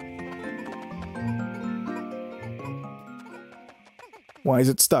 Why is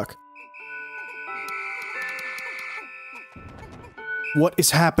it stuck? What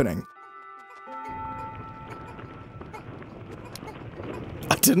is happening?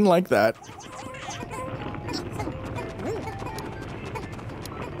 I didn't like that.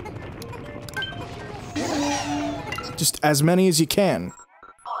 Just as many as you can.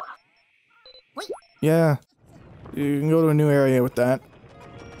 Yeah. You can go to a new area with that.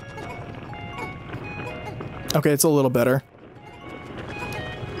 Okay, it's a little better.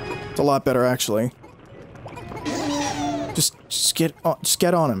 It's a lot better, actually. Just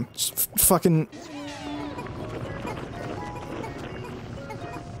get on him. Just fucking...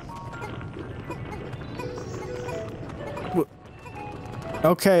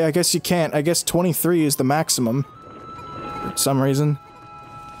 Okay, I guess you can't. I guess 23 is the maximum. For some reason.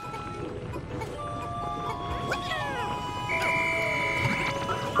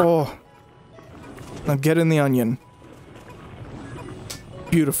 Oh. Now get in the onion.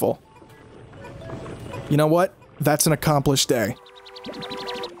 Beautiful. You know what? That's an accomplished day.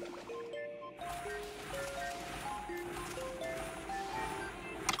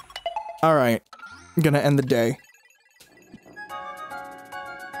 Alright. I'm gonna end the day.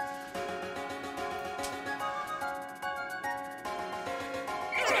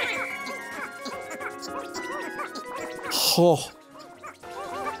 Oh.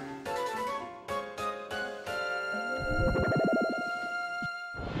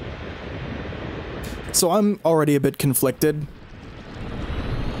 So I'm already a bit conflicted.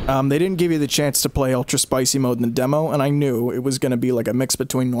 They didn't give you the chance to play Ultra Spicy mode in the demo, and I knew it was going to be like a mix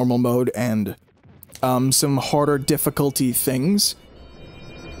between normal mode and some harder difficulty things.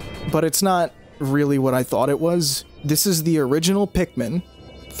 But it's not really what I thought it was. This is the original Pikmin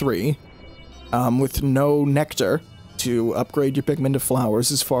 3, with no nectar to upgrade your Pikmin to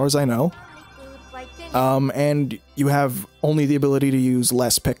flowers, as far as I know. And you have only the ability to use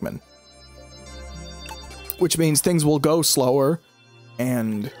less Pikmin. Which means things will go slower,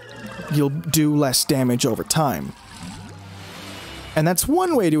 and you'll do less damage over time. And that's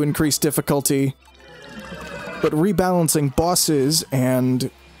one way to increase difficulty, but rebalancing bosses and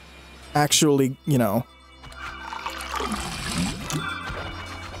actually, you know,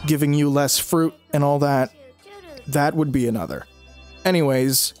 giving you less fruit and all that, that would be another.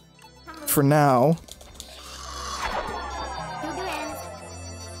 Anyways, for now,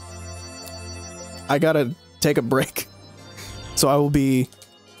 I gotta take a break. So I'll take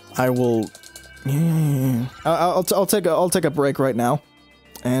a break right now,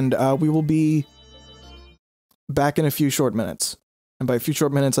 and we will be back in a few short minutes. And by a few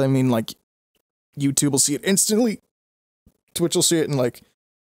short minutes, I mean like YouTube will see it instantly. Twitch will see it in like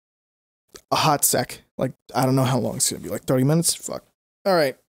a hot sec. Like, I don't know how long it's gonna be, like 30 minutes? Fuck.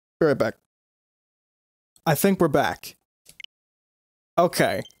 Alright, be right back. I think we're back.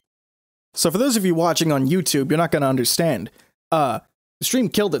 Okay. So for those of you watching on YouTube, you're not gonna understand. The stream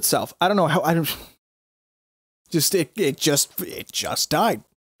killed itself. I don't know how, it just died.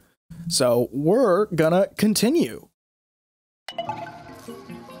 So we're gonna continue.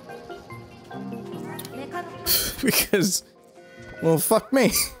 Because, well, fuck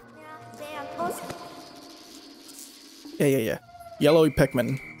me. Yeah. Yellowy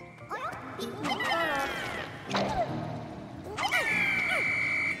Pikmin.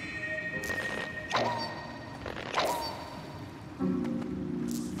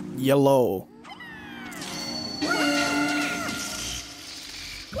 Yellow.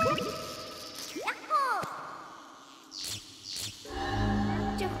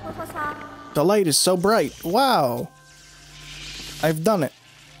 The light is so bright. Wow. I've done it.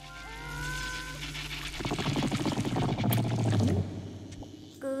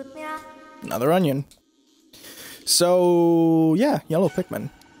 Another onion. So, yeah, yellow Pikmin.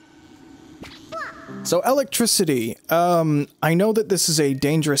 So, electricity. I know that this is a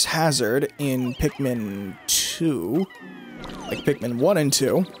dangerous hazard in Pikmin 2. Like Pikmin 1 and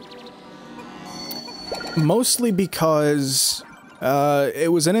 2. Mostly because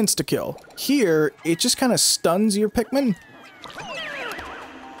it was an insta-kill. Here, it just kind of stuns your Pikmin.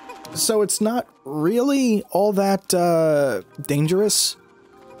 So it's not really all that dangerous,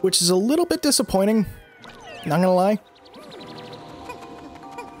 which is a little bit disappointing, not gonna lie.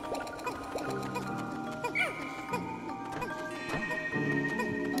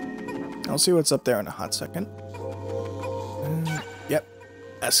 I'll see what's up there in a hot second. Yep,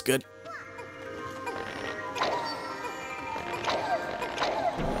 that's good.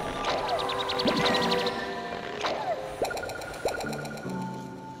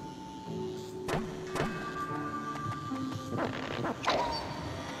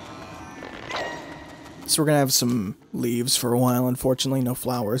 So we're gonna have some leaves for a while, unfortunately, no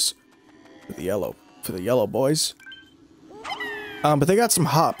flowers. For the yellow boys. But they got some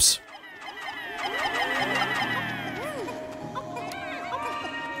hops.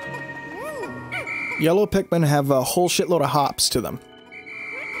 Yellow Pikmin have a whole shitload of hops to them.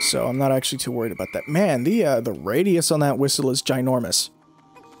 So I'm not actually too worried about that. Man, the radius on that whistle is ginormous.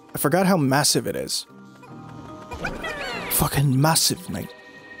 I forgot how massive it is. Fucking massive, mate.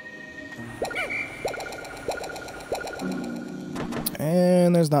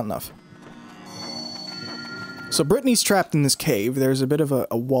 And there's not enough. So Brittany's trapped in this cave. There's a bit of a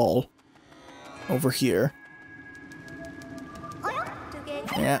wall over here.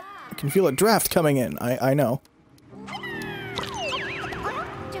 Yeah, I can feel a draft coming in. I know.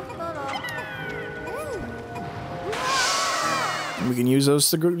 And we can use those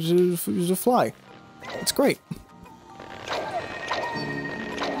to fly. It's great.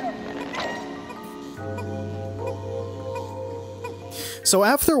 So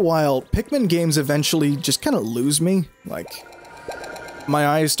after a while, Pikmin games eventually just kind of lose me. Like, my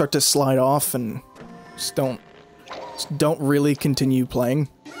eyes start to slide off and just don't really continue playing.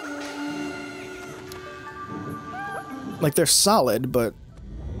 Like, they're solid, but,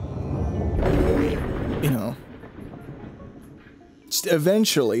 you know, just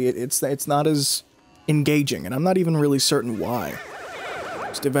eventually it's not as engaging, and I'm not even really certain why.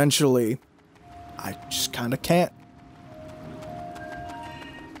 Just eventually, I just kind of can't.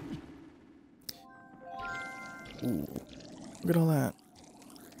 Ooh, look at all that.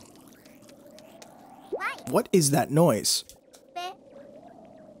 What is that noise?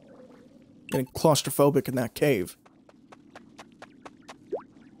 Getting claustrophobic in that cave.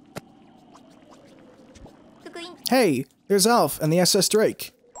 Hey, there's Alf and the SS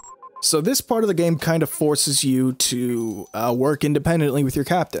Drake. So this part of the game kind of forces you to work independently with your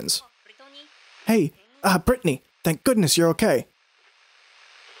captains. Hey, Brittany, thank goodness you're okay.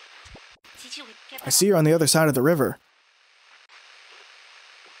 I see you're on the other side of the river.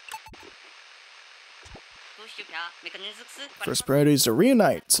 First priority is to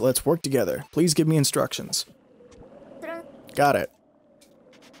reunite, so let's work together. Please give me instructions. Got it.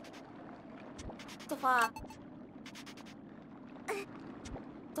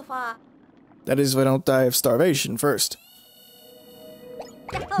 That is if I don't die of starvation first.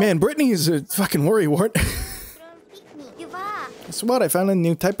 Man, Brittany is a fucking worrywart. Guess what? I found a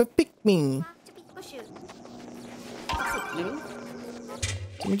new type of Pikmin.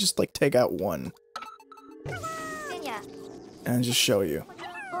 Let me just, like, take out one. And just show you.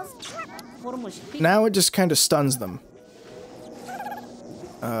 Now it just kind of stuns them.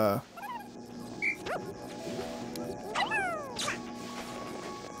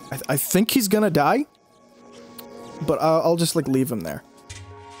 I think he's gonna die, but I'll just, like, leave him there.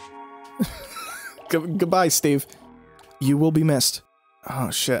 Goodbye, Steve. You will be missed.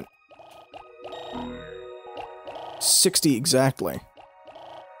 Oh, shit. 60 exactly.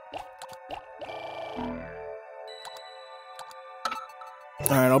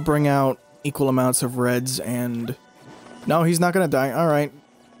 Alright, I'll bring out equal amounts of reds and... No, he's not gonna die. Alright.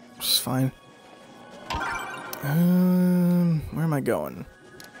 It's fine. Where am I going?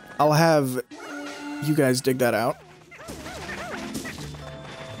 I'll have you guys dig that out.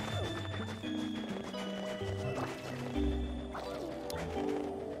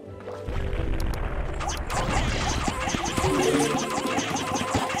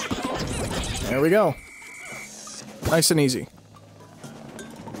 There we go. Nice and easy.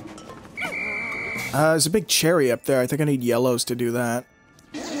 There's a big cherry up there. I think I need yellows to do that.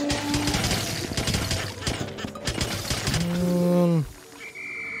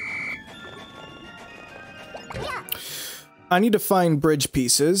 I need to find bridge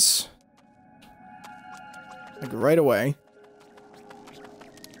pieces. Like right away.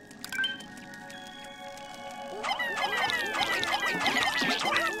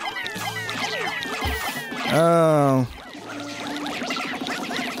 Oh.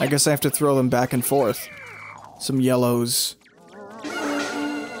 I guess I have to throw them back and forth. Some yellows.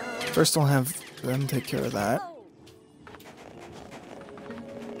 First I'll have them take care of that.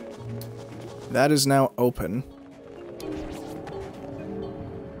 That is now open.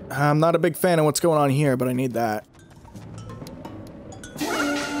 I'm not a big fan of what's going on here, but I need that.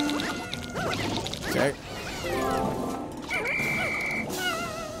 Okay.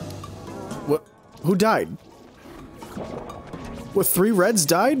 What? Who died? What, 3 reds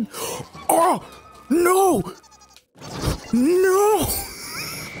died? Oh! No! No!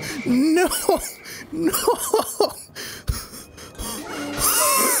 No! No!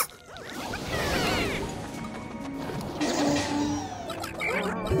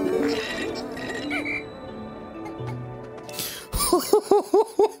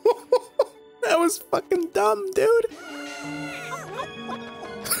 That was fucking dumb, dude.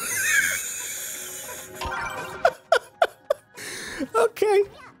 Okay.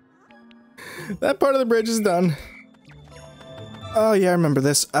 That part of the bridge is done. Oh yeah, I remember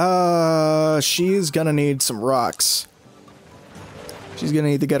this. She's gonna need some rocks. She's gonna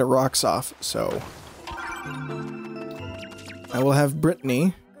need to get her rocks off, so... I will have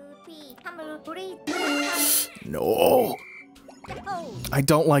Brittany. No! I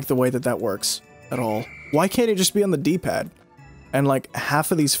don't like the way that that works at all. Why can't it just be on the D-pad? And like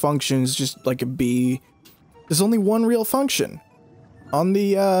half of these functions just like be... There's only one real function. On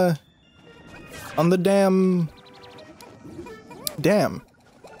the damn...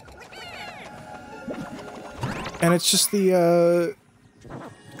 And it's just the,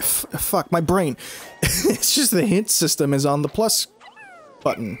 fuck, my brain. It's just the hint system is on the plus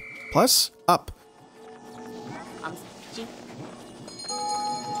button. Plus? Up.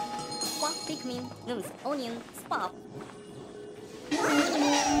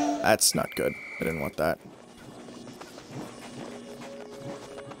 That's not good. I didn't want that.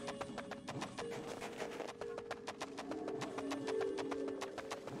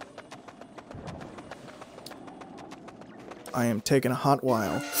 I am taking a hot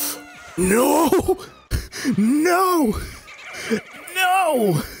while. No! No!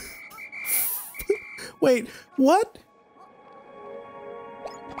 No! Wait, what?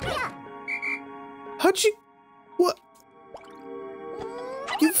 How'd you... What?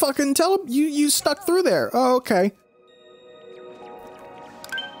 You fucking tell him you stuck through there. Oh, okay.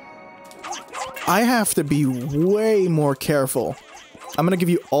 I have to be way more careful. I'm gonna give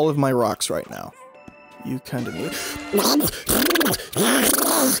you all of my rocks right now. You kind of need.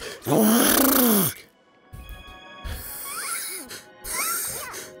 Oh!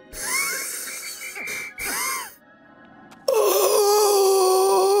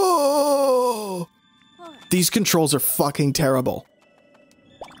 These controls are fucking terrible.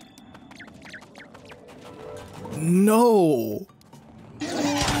 No.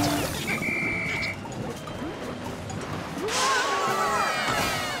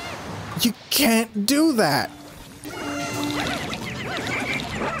 You can't do that.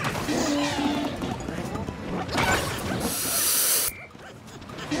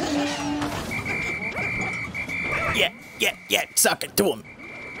 Yeah, suck it to him.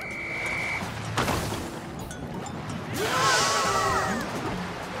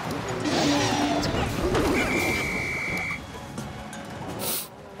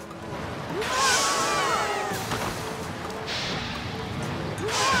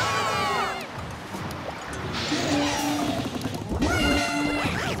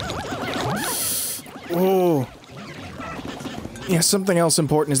 Oh. Yeah, something else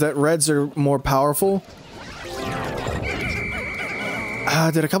important is that reds are more powerful.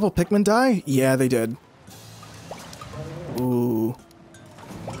 Did a couple Pikmin die? Yeah, they did. Ooh.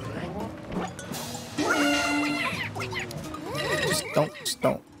 Just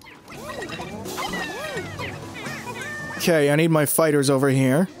don't. Okay, I need my fighters over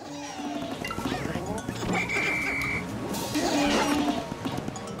here.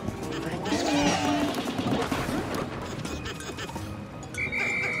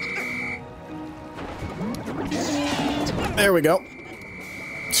 There we go.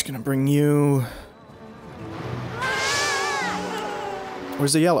 Just gonna bring you...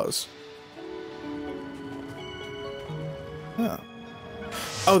 Where's the yellows? Oh.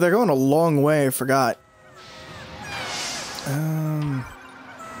 Oh, they're going a long way, I forgot.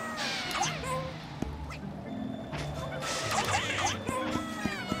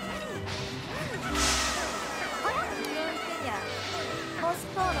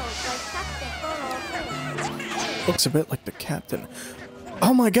 Looks a bit like the captain.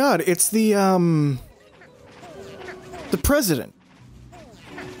 Oh my god, it's the president.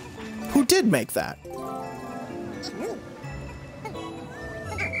 Who did make that?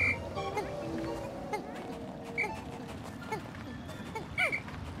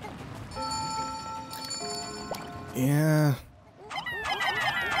 Yeah.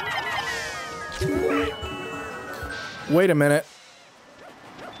 Wait a minute.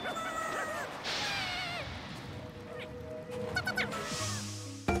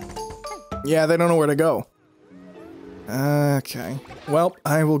 Yeah, they don't know where to go. Okay. Well,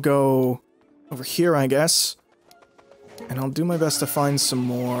 I will go over here, I guess. And I'll do my best to find some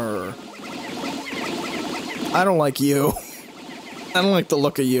more... I don't like you. I don't like the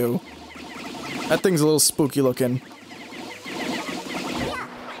look of you. That thing's a little spooky looking.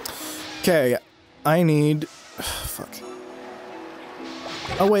 Okay, I need... Fuck.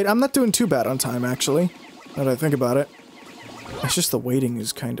 Oh wait, I'm not doing too bad on time, actually. Now that I think about it. It's just the waiting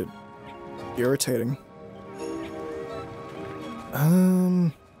is kind of irritating.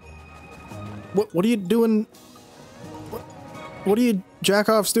 What are you doing? What are you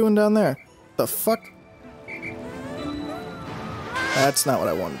jack-offs doing down there? The fuck? That's not what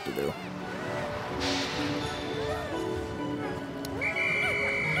I wanted to do.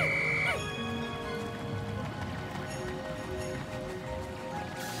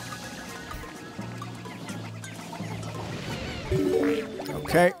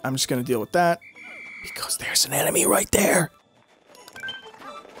 Okay, I'm just gonna deal with that. Because there's an enemy right there!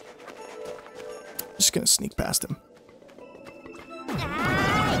 Just gonna sneak past him.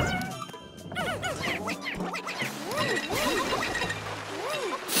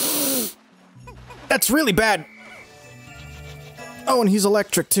 That's really bad! Oh, and he's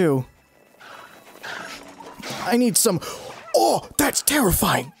electric too. I need some... Oh, that's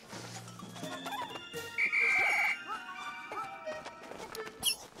terrifying!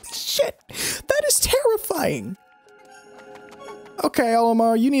 Shit! That is terrifying! Okay,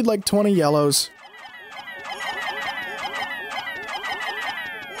 Olimar, you need like 20 yellows.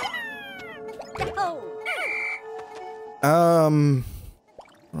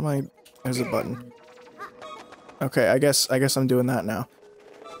 Where am I? There's a button. Okay, I guess I'm doing that now.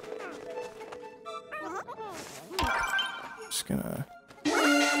 Just gonna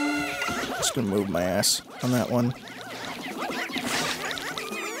move my ass on that one.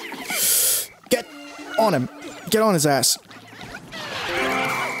 Get On him. Get on his ass.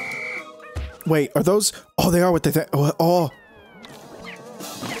 Wait, are those... Oh, they are what they think. Oh.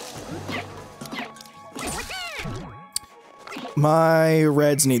 My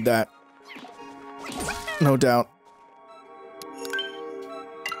reds need that. No doubt.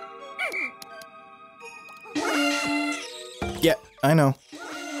 Yeah, I know.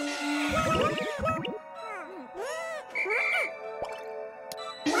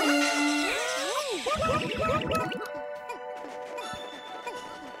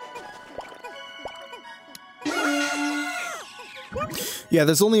 Yeah,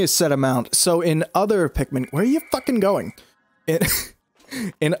 there's only a set amount. So in other Pikmin... Where are you fucking going?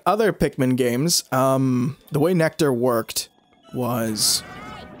 In other Pikmin games, the way Nectar worked was...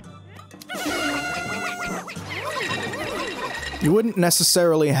 You wouldn't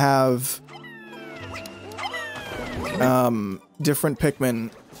necessarily have... different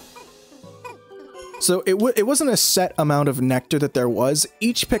Pikmin... So it wasn't a set amount of nectar that there was.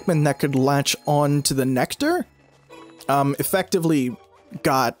 Each Pikmin that could latch on to the nectar, effectively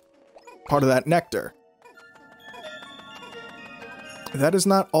got part of that nectar. That is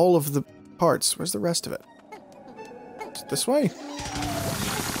not all of the parts. Where's the rest of it? It's this way.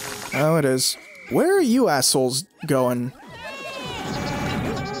 Oh, it is. Where are you assholes going?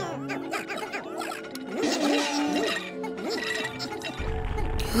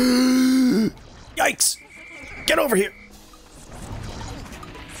 Yikes! Get over here!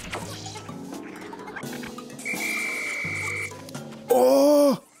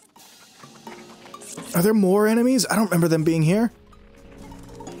 Oh! Are there more enemies? I don't remember them being here.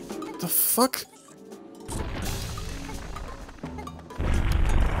 The fuck?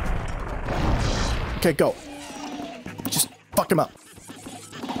 Okay, go. Just fuck him up.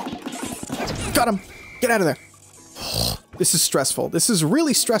 Got him! Get out of there! This is stressful. This is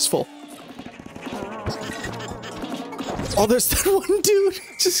really stressful. Oh, there's that one dude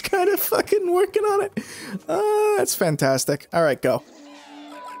just kind of fucking working on it. That's fantastic. All right, go.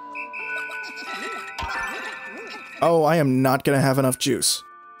 Oh, I am not gonna have enough juice.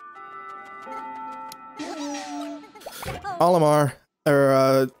 Olimar,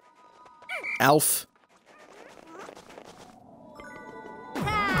 or, Alf.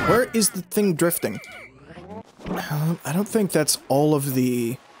 Where is the thing drifting? I don't think that's all of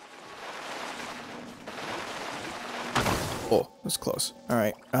the... Oh, it was close.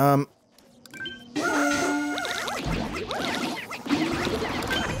 Alright,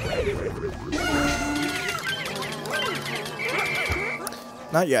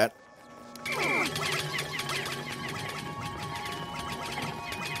 not yet.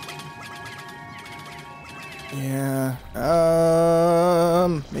 Yeah,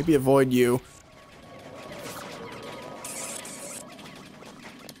 maybe avoid you.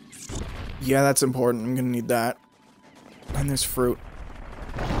 Yeah, that's important. I'm gonna need that. And there's fruit.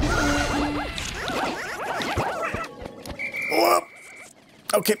 Whoa!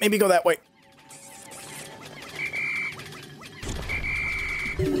 Okay, maybe go that way.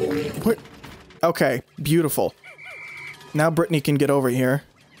 What? Okay, beautiful. Now Brittany can get over here.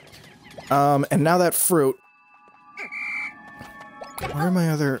 And now that fruit. Where are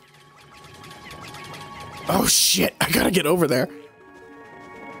my other... Oh shit, I gotta get over there.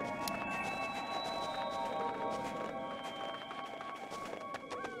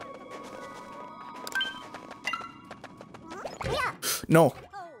 No.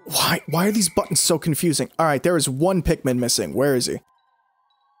 Why are these buttons so confusing? Alright, there is one Pikmin missing. Where is he?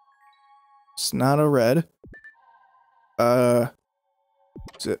 It's not a red. Is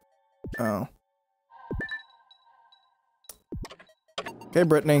it? Oh. Okay,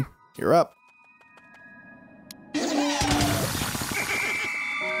 Brittany. You're up. Oh,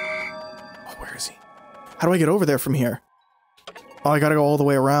 where is he? How do I get over there from here? Oh, I gotta go all the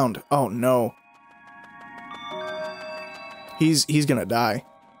way around. Oh, no. He's gonna die.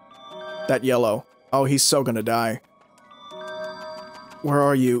 That yellow. Oh, he's so gonna die. Where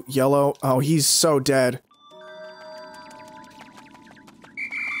are you? Yellow? Oh, he's so dead.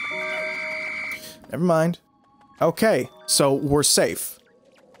 Never mind. Okay, so we're safe.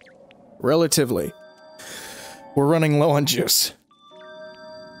 Relatively. We're running low on juice.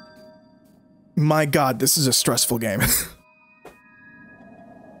 My god, this is a stressful game.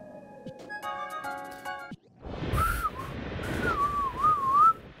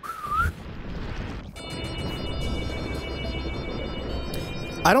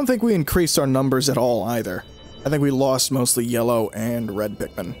 I don't think we increased our numbers at all, either. I think we lost mostly yellow and red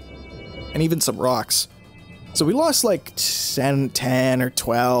Pikmin. And even some rocks. So we lost like 10 or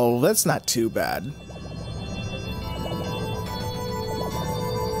 12. That's not too bad.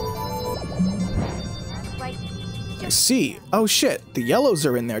 see. Oh shit, the yellows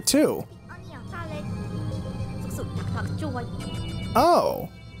are in there too. Oh.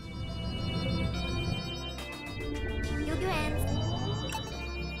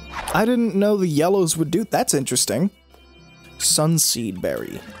 I didn't know the yellows would do. That's interesting. Sunseed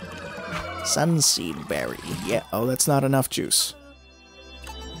berry. Sunseed berry. Yeah. Oh, that's not enough juice.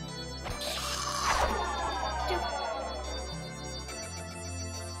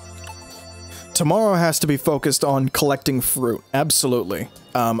 Tomorrow has to be focused on collecting fruit. Absolutely.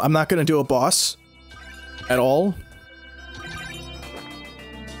 I'm not gonna do a boss at all.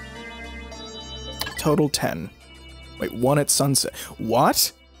 Total 10. Wait, 1 at sunset.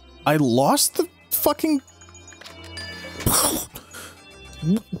 What? I lost the fucking...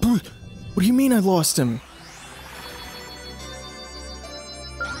 What do you mean I lost him?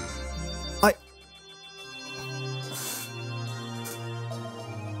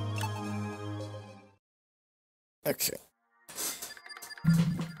 Okay.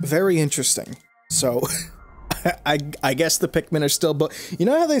 Very interesting. So, I guess the Pikmin are still... But you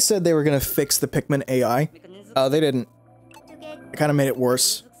know how they said they were gonna fix the Pikmin AI? They didn't. It kind of made it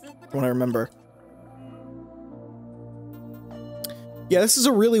worse, from what I remember. Yeah, this is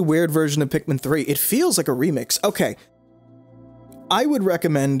a really weird version of Pikmin 3. It feels like a remix. Okay. I would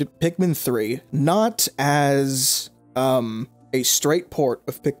recommend Pikmin 3 not as a straight port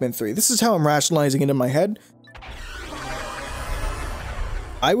of Pikmin 3. This is how I'm rationalizing it in my head.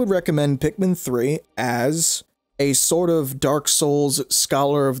 I would recommend Pikmin 3 as a sort of Dark Souls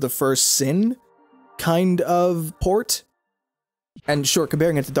Scholar of the First Sin kind of port. And sure,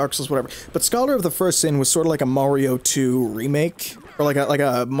 comparing it to Dark Souls, whatever. But Scholar of the First Sin was sort of like a Mario 2 remake. Or like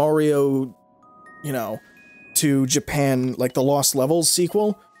a Mario, you know, to Japan, like the Lost Levels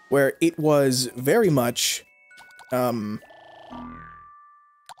sequel, where it was very much, might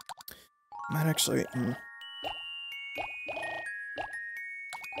actually,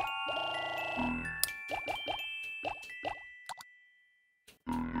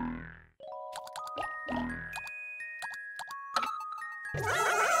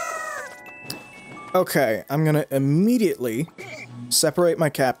 Okay, I'm gonna immediately separate my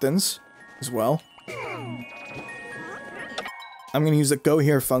captains as well. I'm gonna use the go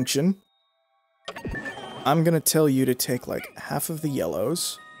here function. I'm gonna tell you to take like half of the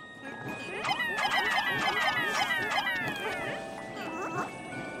yellows.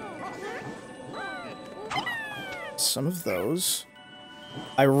 Some of those.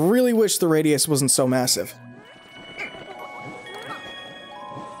 I really wish the radius wasn't so massive.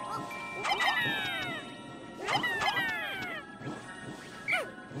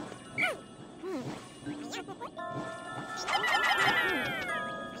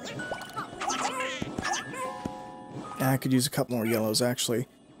 I could use a couple more yellows, actually.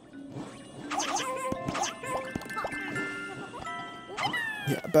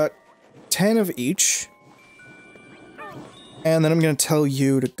 Yeah, about 10 of each. And then I'm going to tell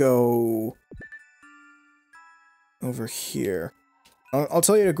you to go over here. I'll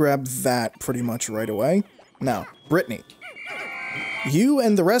tell you to grab that pretty much right away. Now, Brittany, you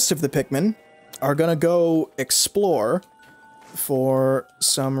and the rest of the Pikmin are going to go explore for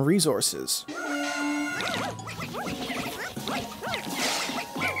some resources.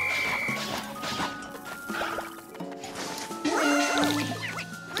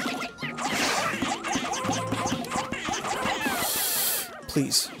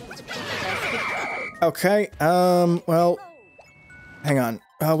 Please. Okay, well, hang on.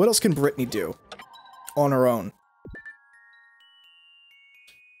 What else can Brittany do on her own?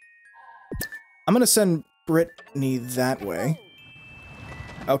 I'm gonna send Brittany that way.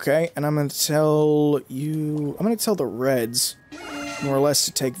 Okay, and I'm gonna tell you... I'm gonna tell the Reds, more or less,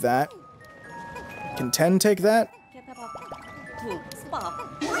 to take that. Can 10 take that?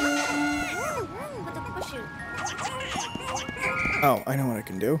 Oh, I know what I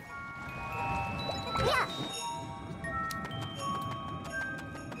can do.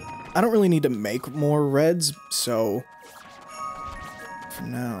 I don't really need to make more Reds, so... for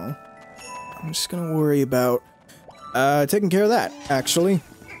now... I'm just gonna worry about... taking care of that, actually.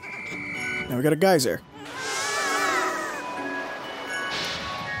 Now we got a geyser.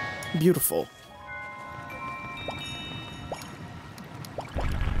 Beautiful.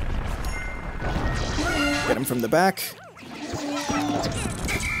 Get him from the back.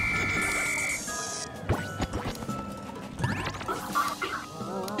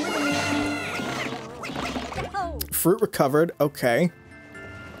 Fruit recovered, okay.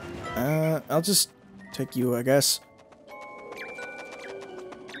 I'll just take you, I guess.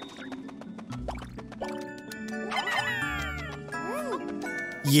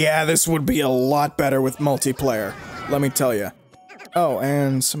 Yeah, this would be a lot better with multiplayer. let me tell you. Oh,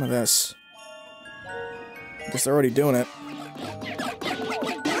 and some of this. Guess they're already doing it.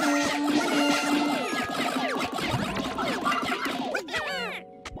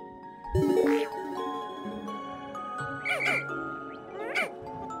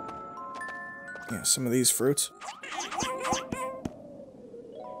 Yeah, some of these fruits.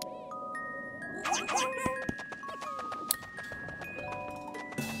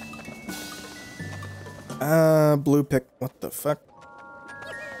 Blue pick. What the fuck?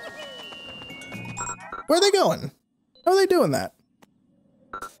 Where are they going? How are they doing that?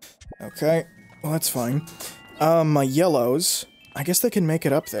 Okay, well that's fine. My yellows. I guess they can make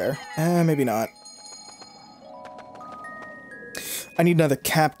it up there. Maybe not. I need another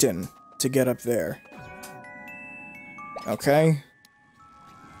captain to get up there. Okay.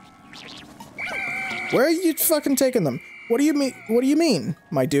 Where are you fucking taking them? What do you mean? What do you mean,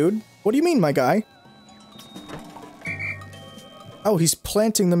 my dude? What do you mean, my guy? Oh, he's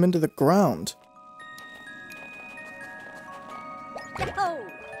planting them into the ground. What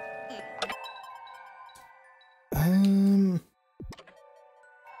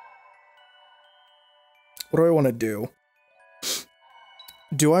do I want to do?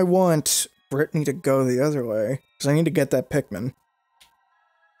 Do I want Brittany to go the other way? Because I need to get that Pikmin.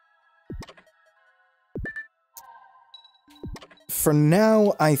 For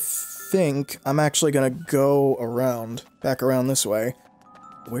now, I think I'm actually gonna go around. Back around this way.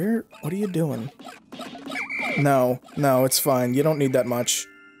 Where? What are you doing? No, no, it's fine. You don't need that much.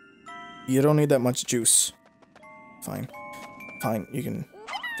 You don't need that much juice. Fine. Fine, you can...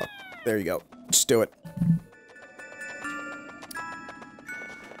 Fuck. There you go. Just do it.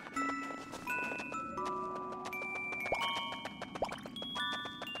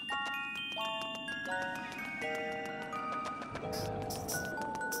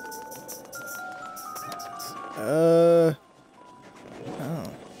 Oh.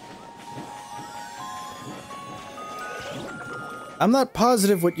 I'm not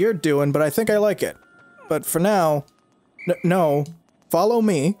positive what you're doing, but I think I like it. But for now... no. Follow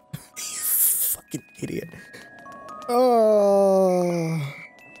me. You fucking idiot. Oh...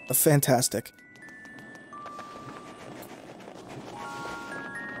 fantastic.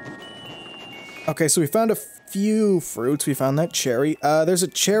 Okay, so we found a few fruits. We found that cherry. There's a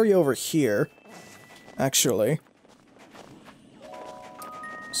cherry over here. Actually.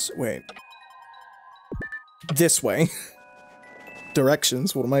 So, wait. This way.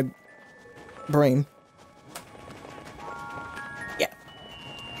 Directions. What am I... brain. Yeah.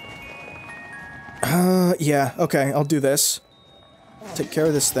 Yeah. Okay, I'll do this. Take care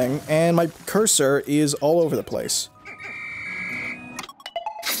of this thing. And my cursor is all over the place.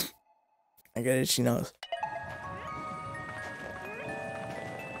 I get it, she knows.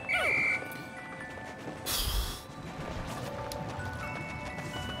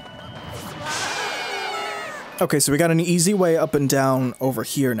 Okay, so we got an easy way up and down over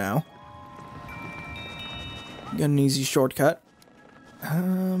here now. Got an easy shortcut.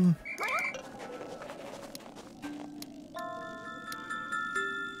 I'm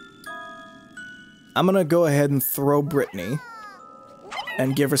gonna go ahead and throw Brittany.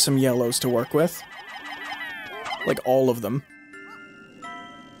 And give her some yellows to work with. Like all of them.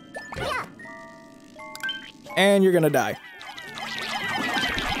 And you're gonna die.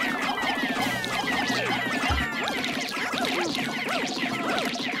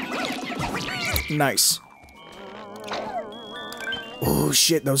 Nice. Oh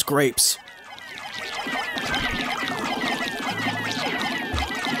shit, those grapes.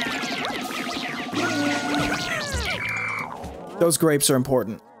 Those grapes are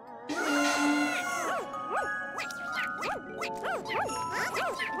important.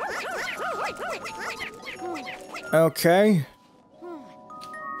 Okay.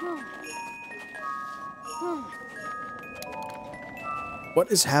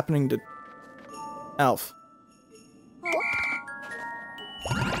 What is happening to Alf?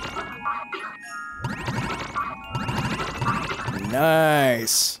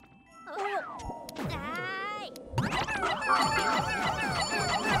 Nice.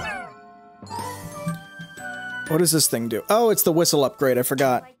 What does this thing do? Oh, it's the whistle upgrade, I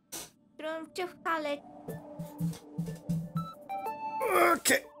forgot.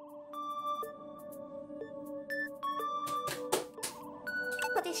 Okay.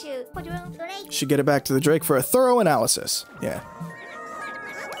 Should get it back to the Drake for a thorough analysis. Yeah.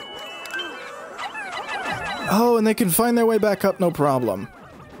 Oh, and they can find their way back up, no problem.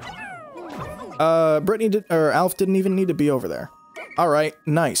 Brittany did, or Alf didn't even need to be over there. Alright,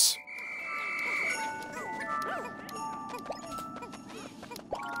 nice.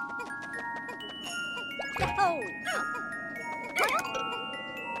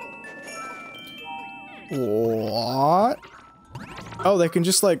 What? Oh, they can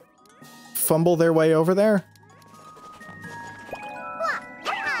just, like, fumble their way over there?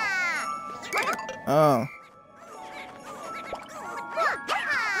 Oh.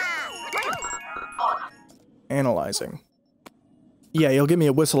 Analyzing. Yeah, you'll give me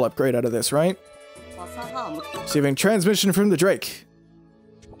a whistle upgrade out of this, right? Receiving transmission from the Drake.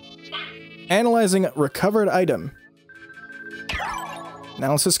 Analyzing recovered item.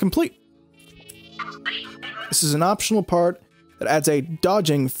 Analysis complete. This is an optional part that adds a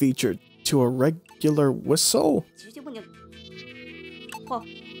dodging feature to a regular whistle.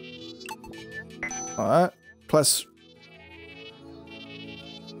 Plus...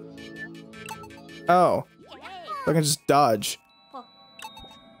 Oh. I can just dodge.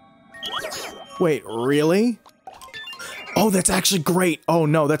 Wait, really? Oh, that's actually great. Oh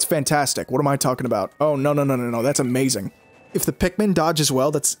no, that's fantastic. What am I talking about? Oh, no, no, no, no, no. That's amazing. If the Pikmin dodge as well,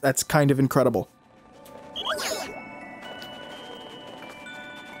 that's kind of incredible.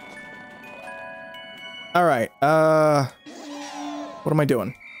 Alright, what am I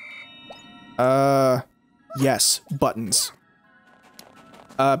doing? Yes, buttons.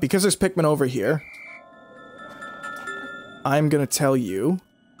 Because there's Pikmin over here, I'm gonna tell you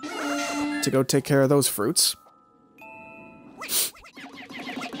to go take care of those fruits.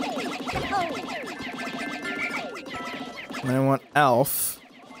 And I want Alf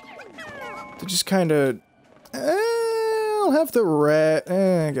to just kind of... I'll have the red...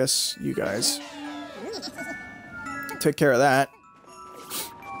 I guess you guys take care of that.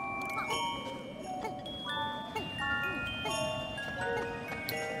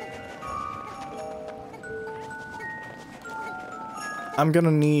 I'm gonna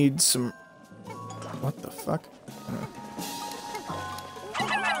need some... What the fuck?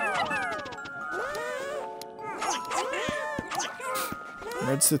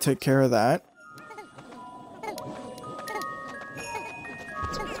 Reds to take care of that.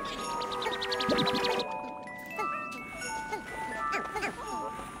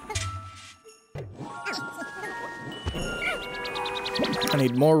 I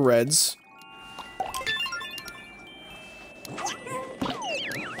need more reds.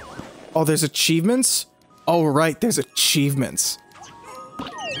 Oh, there's achievements? Oh, right, there's achievements.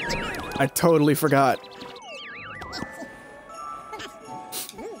 I totally forgot.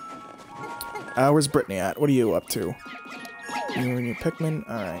 Where's Brittany at? What are you up to? You and your Pikmin?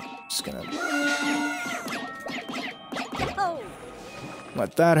 Alright, just gonna...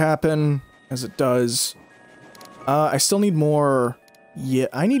 let that happen, as it does. I still need more... Yeah,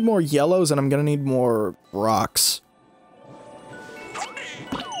 I need more yellows, and I'm gonna need more rocks.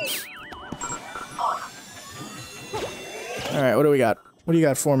 Alright, what do we got? What do you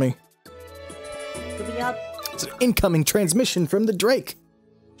got for me? It's an incoming transmission from the Drake.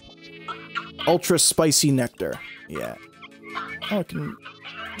 Ultra spicy nectar. Yeah. Oh, I can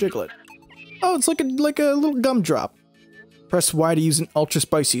jiggle it. Oh, it's like a little gumdrop. Press Y to use an ultra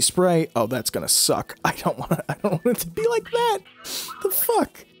spicy spray. Oh, that's gonna suck. I don't want it to be like that. The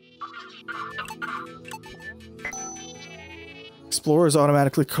fuck? Explorers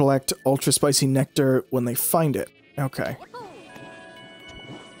automatically collect ultra spicy nectar when they find it. Okay.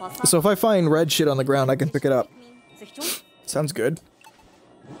 So if I find red shit on the ground, I can pick it up. Sounds good.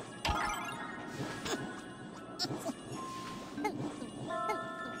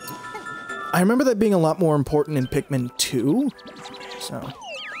 I remember that being a lot more important in Pikmin 2. So...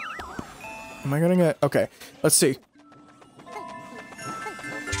 am I gonna get... okay, let's see.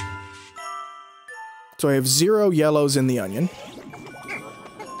 So I have 0 yellows in the onion.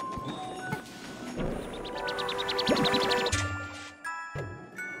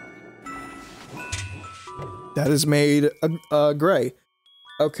 That is made gray.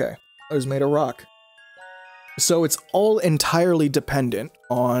 Okay, that is made a rock. So it's all entirely dependent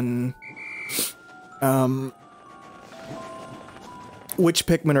on which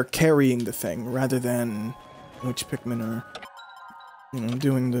Pikmin are carrying the thing, rather than which Pikmin are, you know,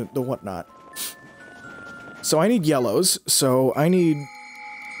 doing the whatnot. So I need yellows, so I need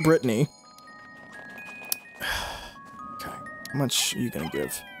Brittany. Okay, how much are you gonna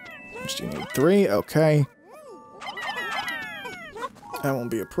give? How much do you need? 3? Okay. That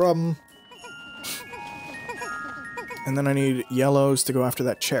won't be a problem. And then I need yellows to go after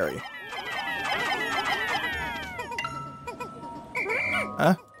that cherry.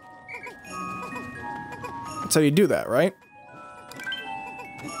 Huh? That's how you do that, right?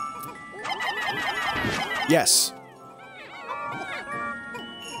 Yes.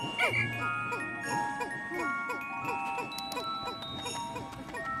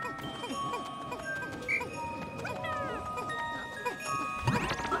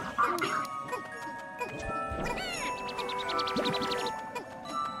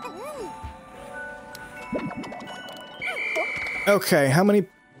 Okay, how many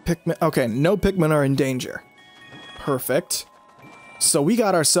Pikmin? Okay, no Pikmin are in danger. Perfect. So we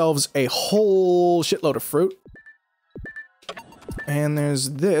got ourselves a whole shitload of fruit. And there's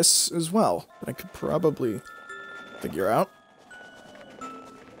this as well that I could probably figure out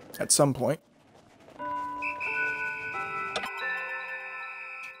at some point.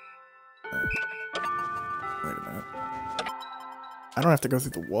 Wait a minute. I don't have to go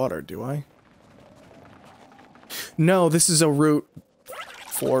through the water, do I? No, this is a route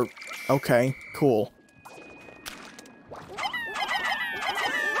for... Okay, cool.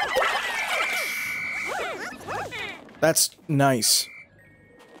 That's nice.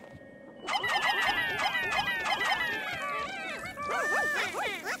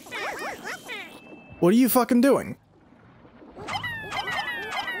 What are you fucking doing?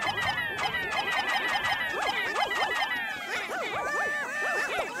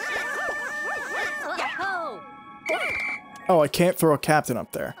 Oh, I can't throw a captain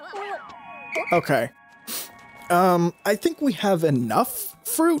up there. Okay. I think we have enough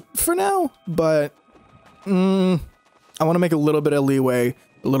fruit for now, but... I want to make a little bit of leeway,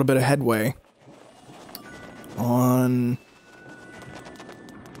 a little bit of headway on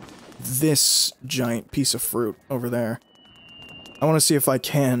this giant piece of fruit over there. I want to see if I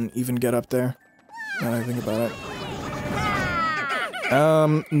can even get up there, now that I think about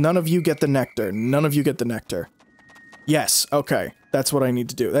it. None of you get the nectar. None of you get the nectar. Yes, okay. That's what I need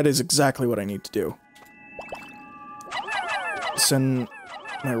to do. That is exactly what I need to do. Send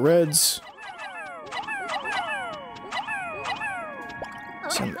my reds.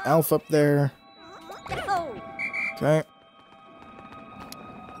 Send Alpha up there. Okay.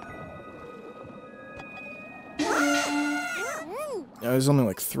 Yeah, there's only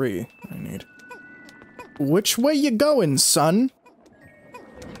like 3 I need. Which way you going, son?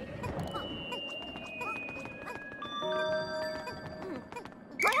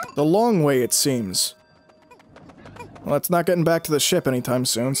 The long way, it seems. Well, it's not getting back to the ship anytime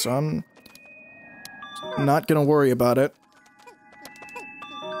soon, so I'm not gonna worry about it.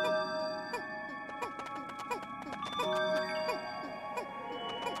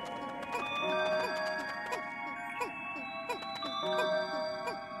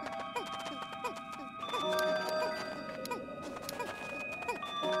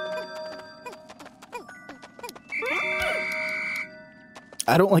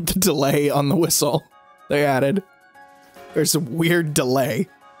 I don't like the delay on the whistle they added. There's a weird delay.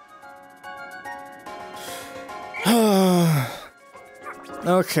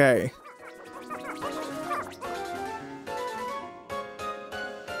 Okay.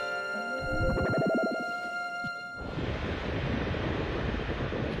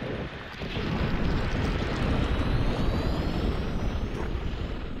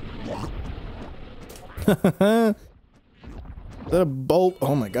 Is that a bull?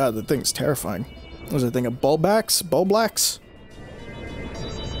 Oh my god, that thing's terrifying. Was that thing a bullbacks? Bullblacks?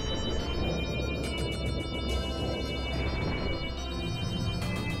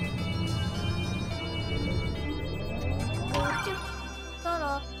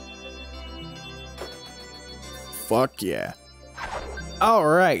 Fuck yeah.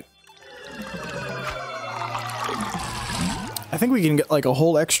 Alright. I think we can get like a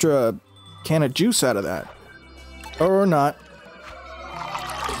whole extra can of juice out of that. Or not.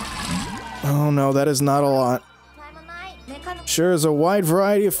 Oh no, that is not a lot. Sure is a wide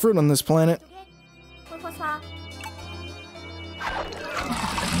variety of fruit on this planet.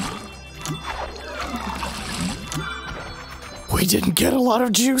 We didn't get a lot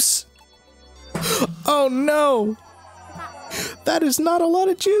of juice. Oh no! That is not a lot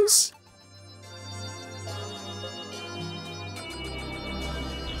of juice.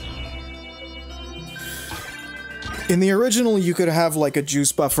 In the original, you could have like a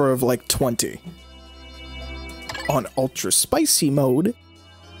juice buffer of like 20. On ultra spicy mode,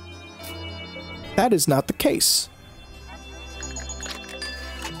 that is not the case.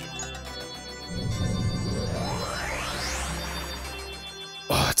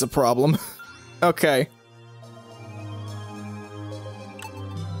 Oh, it's a problem. Okay.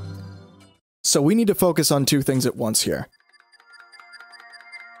 So we need to focus on 2 things at once here.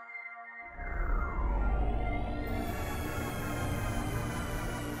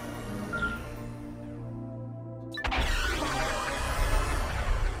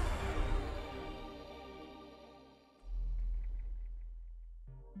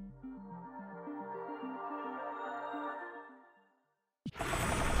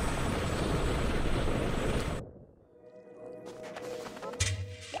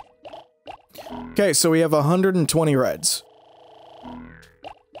 Okay, so we have 120 reds.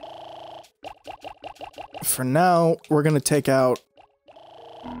 For now, we're gonna take out...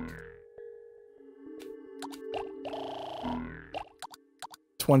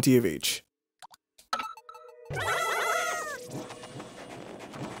 $20 of each.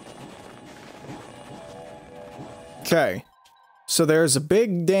 Okay. So there's a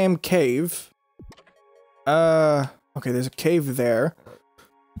big damn cave. Okay, there's a cave there.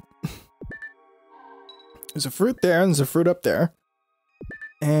 There's a fruit there, and there's a fruit up there.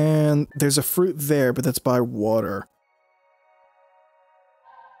 And there's a fruit there, but that's by water.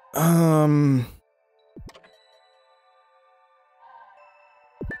 And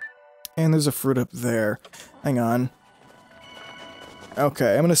there's a fruit up there. Hang on.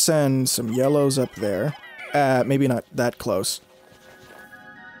 Okay, I'm gonna send some yellows up there. Maybe not that close.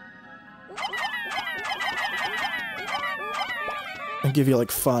 I'll give you like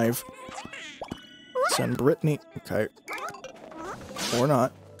 5. Send Brittany. Okay. Or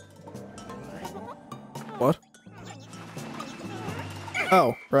not. What?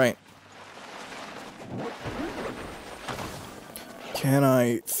 Oh, right. Can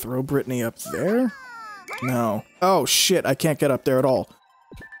I throw Brittany up there? No. Oh shit, I can't get up there at all.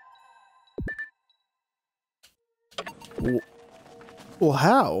 Well,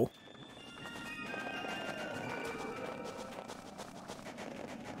 how?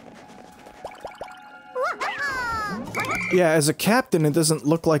 Yeah, as a captain, it doesn't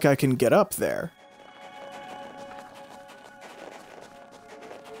look like I can get up there.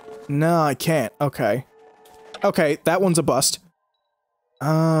 No, I can't. Okay. Okay, that one's a bust.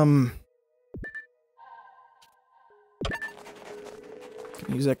 Can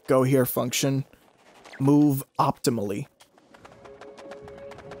use that go here function. Move optimally.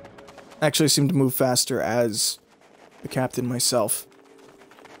 Actually seem to move faster as the captain myself.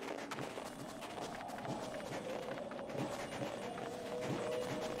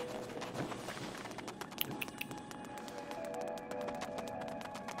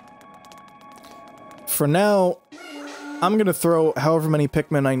 For now, I'm gonna throw however many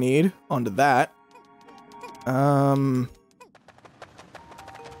Pikmin I need onto that.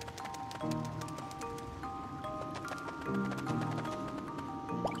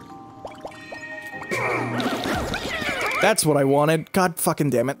 That's what I wanted. God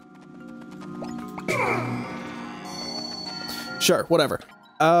fucking damn it. Sure, whatever.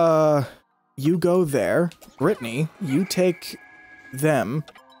 You go there. Brittany, you take them.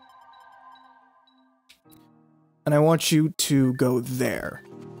 And I want you to go there.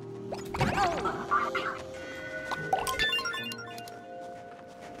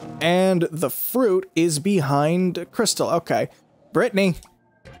 And the fruit is behind Crystal. Okay. Brittany.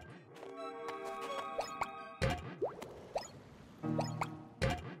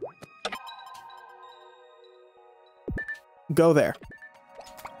 Go there.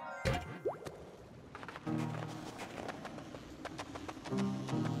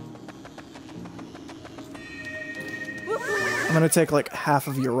 I'm gonna take like half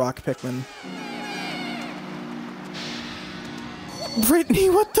of your rock Pikmin. Brittany,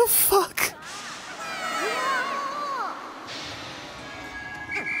 what the fuck?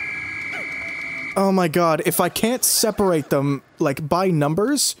 Oh my god, if I can't separate them, like, by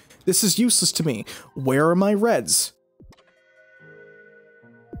numbers, this is useless to me. Where are my reds?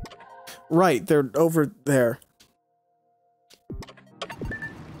 Right, they're over there.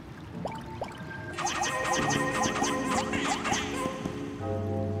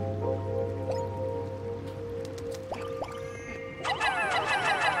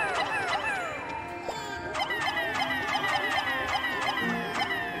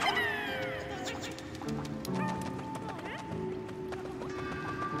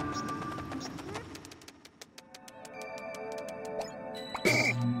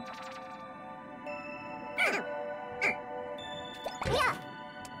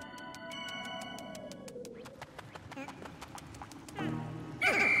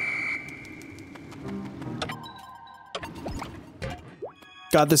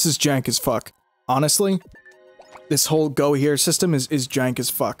 God, this is jank as fuck. Honestly, this whole go here system is jank as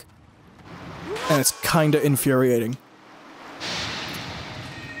fuck. And it's kinda infuriating.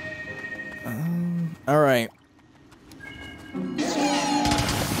 Alright.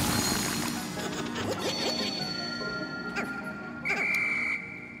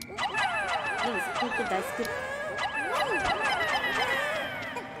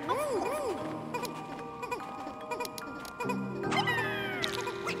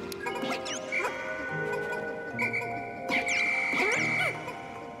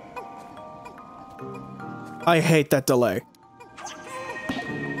 I hate that delay.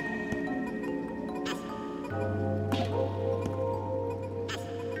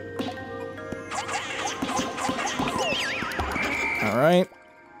 Alright.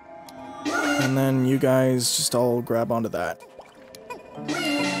 And then you guys just all grab onto that.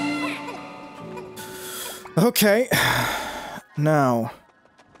 Okay. Now.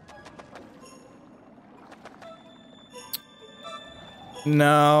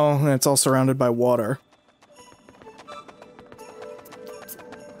 No, it's all surrounded by water.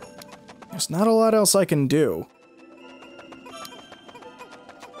 There's not a lot else I can do.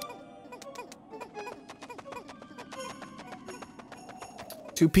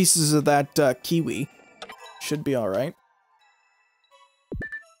 Two pieces of that kiwi should be alright.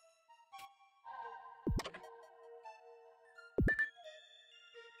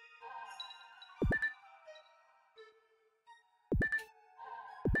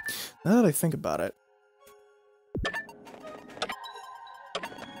 Now that I think about it.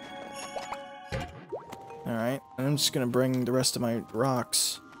 Alright, and I'm just gonna bring the rest of my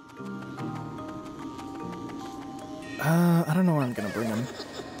rocks. I don't know where I'm gonna bring them.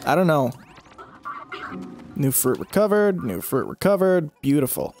 I don't know. New fruit recovered, new fruit recovered.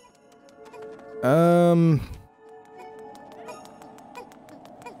 Beautiful. I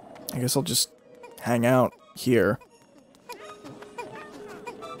guess I'll just hang out here.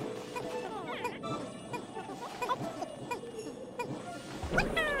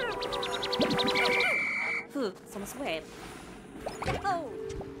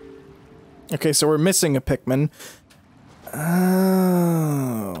 Okay, so we're missing a Pikmin.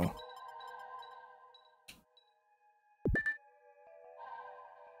 Oh.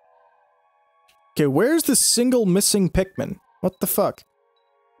 Okay, where's the single missing Pikmin? What the fuck?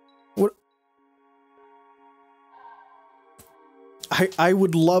 What? I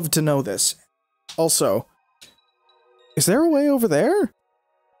would love to know this. Also, is there a way over there?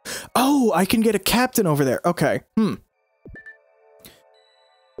 Oh, I can get a captain over there. Okay,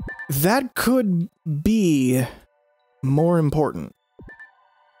 That could be more important.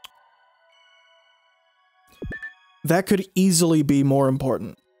 That could easily be more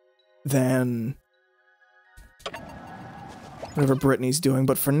important than whatever Brittany's doing.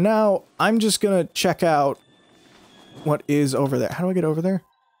 But for now, I'm just gonna check out what is over there. How do I get over there?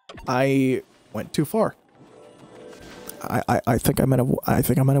 I went too far. I think I might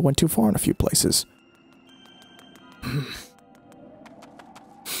have went too far in a few places.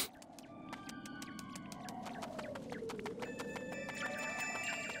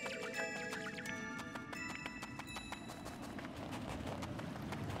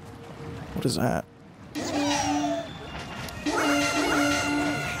 What is that?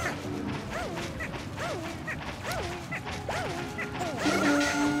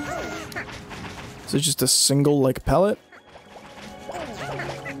 Is it just a single, like, pellet?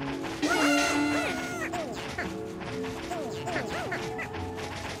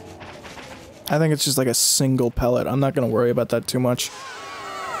 I think it's just like a single pellet. I'm not gonna worry about that too much.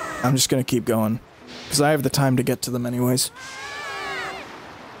 I'm just gonna keep going. Because I have the time to get to them anyways.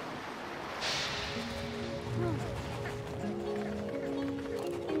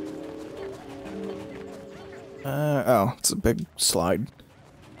 Oh, it's a big slide.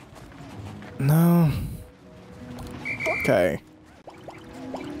 No. Okay.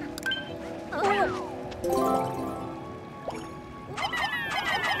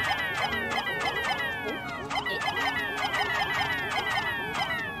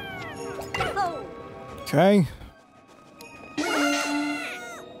 Okay.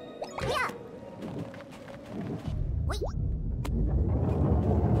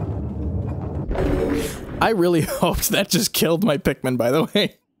 I really hoped that just killed my Pikmin, by the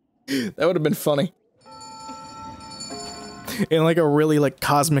way. That would have been funny. In like a really like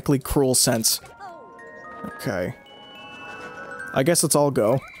cosmically cruel sense. Okay. I guess let's all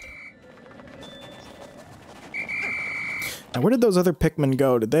go. Now where did those other Pikmin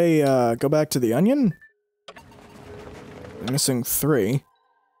go? Did they go back to the onion? I'm missing 3.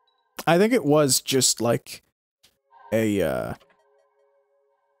 I think it was just like a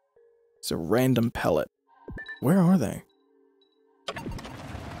it's a random pellet. Where are they?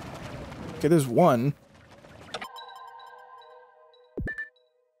 Okay, there's one.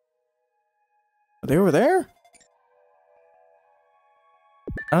 Are they over there?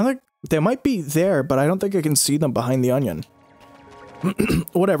 I don't think... They might be there, but I don't think I can see them behind the onion.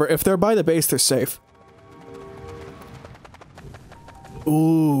 Whatever, if they're by the base, they're safe.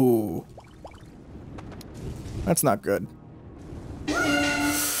 Ooh. That's not good.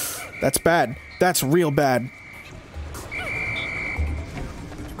 That's bad. That's real bad.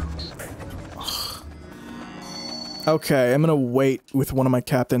 Okay, I'm gonna wait with one of my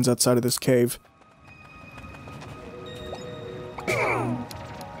captains outside of this cave.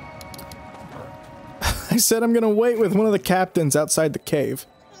 I said I'm gonna wait with one of the captains outside the cave.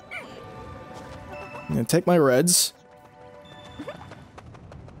 I'm gonna take my reds.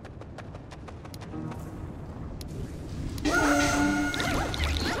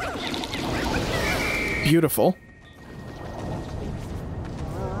 Beautiful.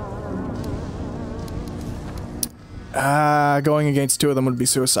 Going against two of them would be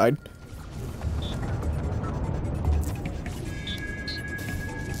suicide.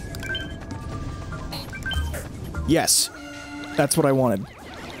 Yes. That's what I wanted.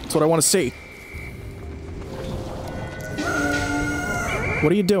 That's what I want to see.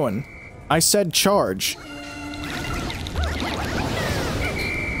 What are you doing? I said charge.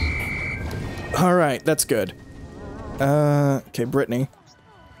 Alright, that's good. Okay, Brittany.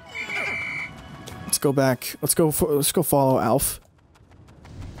 Let's go back. Let's go follow Alf.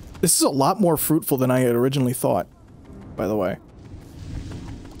 This is a lot more fruitful than I had originally thought, by the way.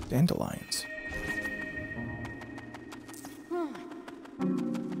 Dandelions.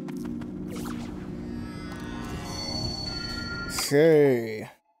 Okay.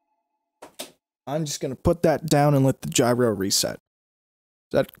 I'm just gonna put that down and let the gyro reset. Is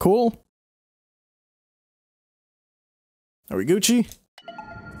that cool? Are we Gucci?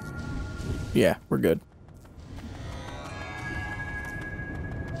 Yeah, we're good.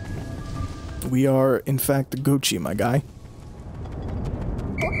 We are, in fact, Gucci, my guy.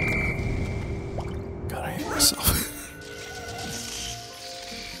 God, I hate myself.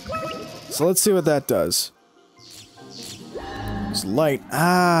 So let's see what that does. There's light.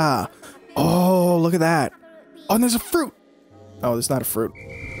 Ah! Oh, look at that. Oh, and there's a fruit! Oh, there's not a fruit.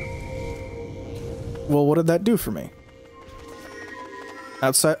 Well, what did that do for me?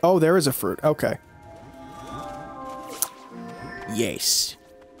 Outside. Oh, there is a fruit. Okay. Yes.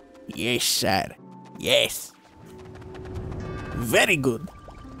 Yes, sir. Yes. Very good.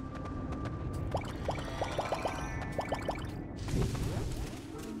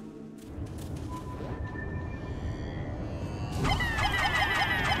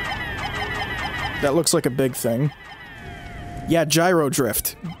 That looks like a big thing. Yeah, gyro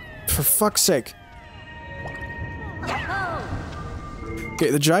drift. For fuck's sake. Okay,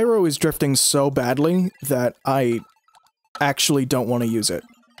 the gyro is drifting so badly that I actually don't want to use it.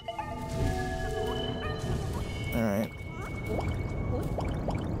 Alright.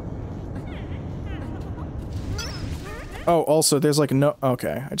 Oh, also, there's like no-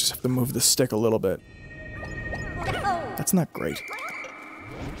 okay, I just have to move the stick a little bit. That's not great.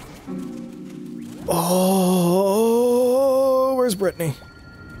 Oh, where's Brittany?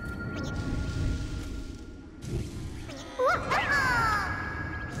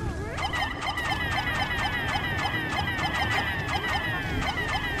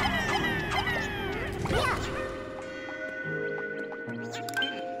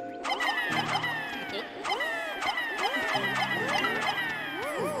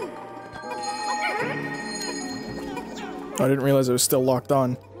 I didn't realize it was still locked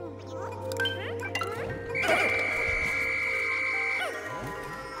on.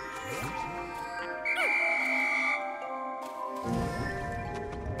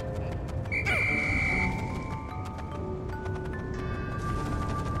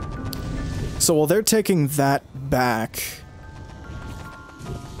 So while they're taking that back...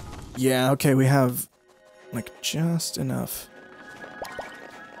 Yeah, okay, we have, like, just enough.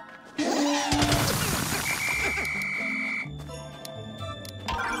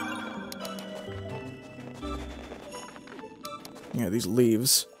 Yeah, these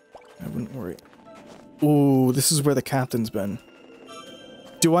leaves. I wouldn't worry. Ooh, this is where the captain's been.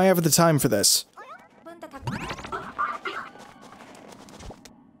 Do I have the time for this?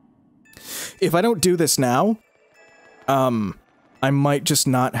 If I don't do this now, I might just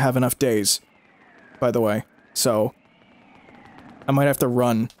not have enough days, by the way. So, I might have to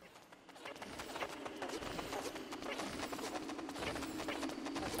run.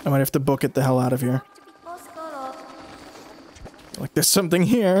 I might have to book it the hell out of here. Like, there's something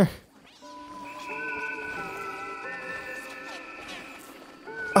here.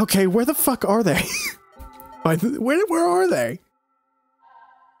 Okay, where the fuck are they? Where are they?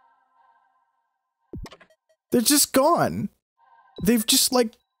 They're just gone. They've just,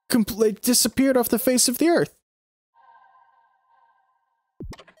 like, completely disappeared off the face of the earth.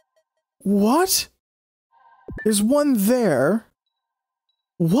 What? There's one there.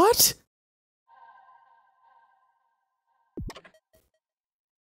 What?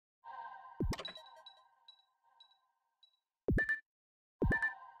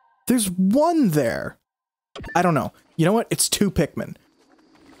 There's one there. I don't know. You know what? It's two Pikmin.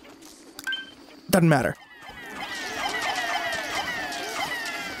 Doesn't matter.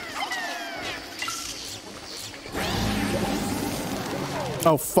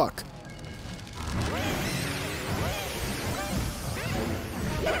 Oh, fuck.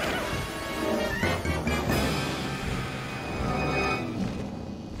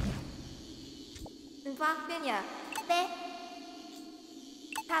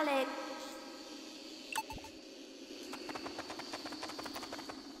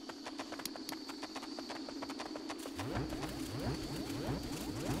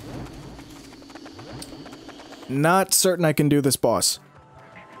 Not certain I can do this, boss.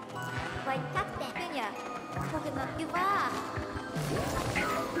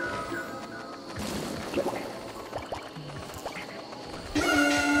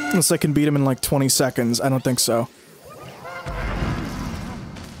 Unless I can beat him in like 20 seconds. I don't think so.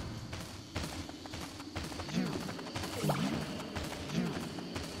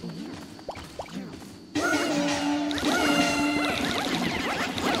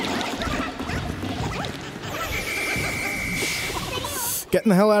 Getting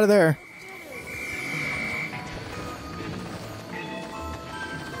the hell out of there.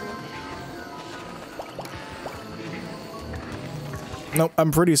 Nope,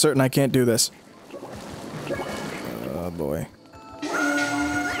 I'm pretty certain I can't do this. Oh boy.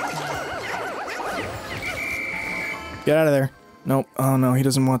 Get out of there. Nope. Oh no, he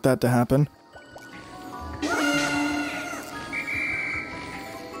doesn't want that to happen.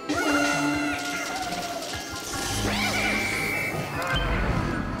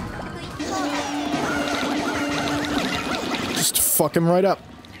 Fuck him right up.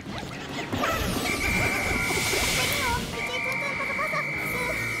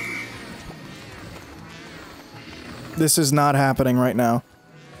 This is not happening right now.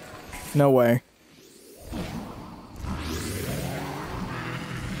 No way.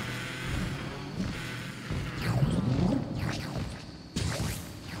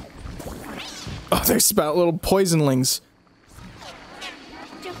 Oh, they spout little poisonlings.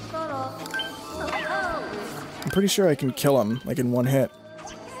 I'm pretty sure I can kill him, like in one hit.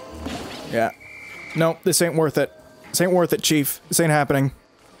 Yeah. Nope, this ain't worth it. This ain't worth it, Chief. This ain't happening.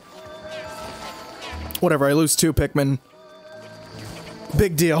 Whatever, I lose 2 Pikmin.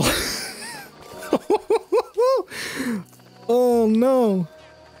 Big deal. Oh no.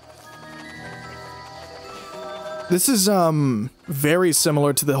 This is, very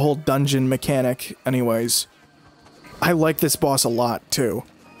similar to the whole dungeon mechanic, anyways. I like this boss a lot, too.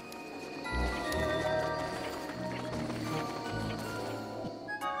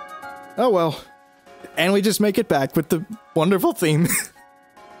 Oh well. And we just make it back with the wonderful theme.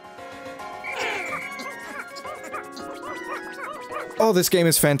 Oh, this game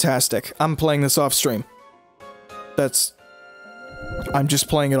is fantastic. I'm playing this off stream. I'm just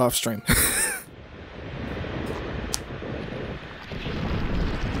playing it off stream.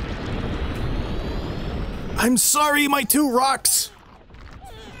 I'm sorry, my 2 rocks!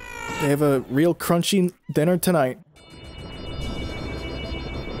 They have a real crunchy dinner tonight.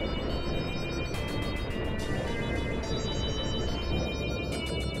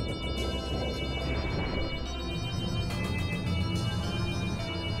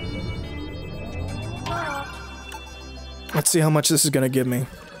 Let's see how much this is gonna give me.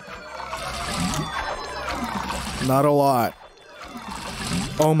 Not a lot.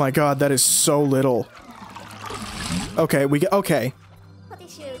 Oh my god, that is so little. Okay, okay.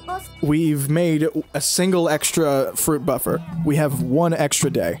 We've made a single extra fruit buffer. We have 1 extra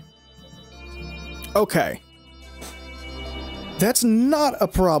day. Okay. That's not a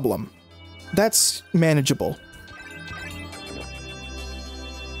problem. That's manageable.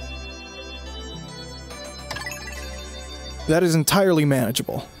 That is entirely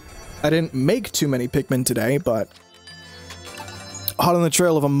manageable. I didn't make too many Pikmin today, but... hot on the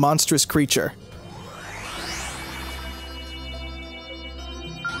trail of a monstrous creature.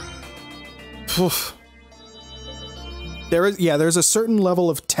 There's a certain level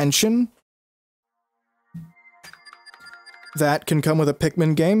of tension that can come with a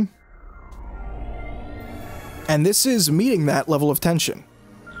Pikmin game. And this is meeting that level of tension.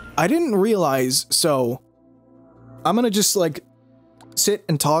 I didn't realize, so... I'm gonna just, like, sit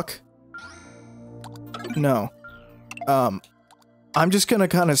and talk. No. I'm just gonna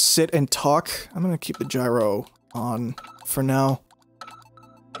kind of sit and talk. I'm gonna keep the gyro on for now.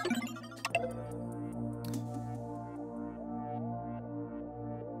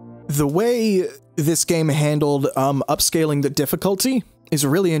 The way this game handled, upscaling the difficulty is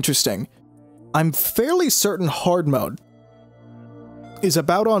really interesting. I'm fairly certain hard mode is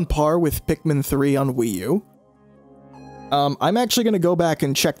about on par with Pikmin 3 on Wii U. I'm actually gonna go back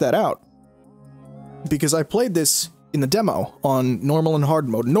and check that out. Because I played this in the demo on normal and hard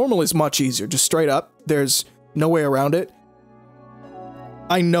mode. Normal is much easier, just straight up. There's no way around it.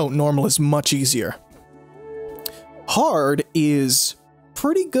 I know normal is much easier. Hard is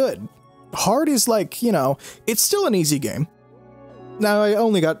pretty good. Hard is like, you know, it's still an easy game. Now, I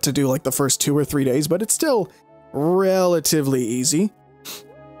only got to do like the first 2 or 3 days, but it's still relatively easy.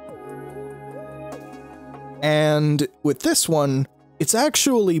 And with this one, it's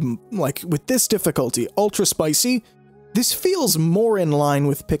actually, like, with this difficulty, ultra spicy, this feels more in line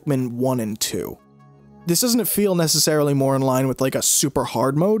with Pikmin 1 and 2. This doesn't feel necessarily more in line with, like, a super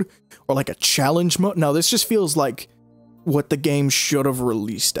hard mode, or like a challenge mode. No, this just feels like what the game should have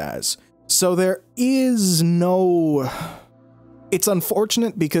released as. So there is no... It's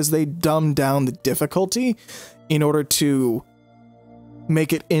unfortunate because they dumbed down the difficulty in order to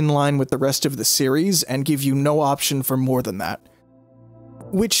make it in line with the rest of the series and give you no option for more than that.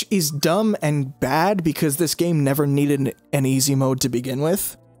 Which is dumb and bad because this game never needed an easy mode to begin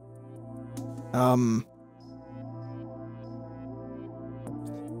with.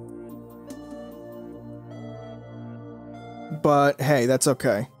 But hey, that's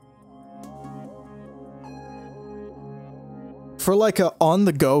okay. For like a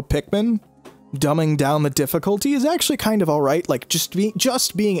on-the-go Pikmin, dumbing down the difficulty is actually kind of alright. Like, just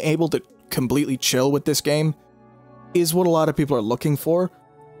being able to completely chill with this game is what a lot of people are looking for.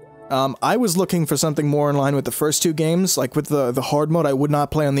 I was looking for something more in line with the first 2 games. Like, with the hard mode, I would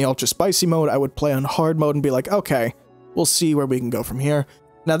not play on the ultra spicy mode. I would play on hard mode and be like, okay, we'll see where we can go from here.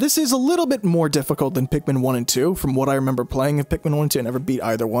 Now, this is a little bit more difficult than Pikmin 1 and 2, from what I remember playing of Pikmin 1 and 2. I never beat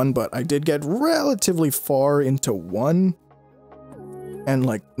either one, but I did get relatively far into 1. And,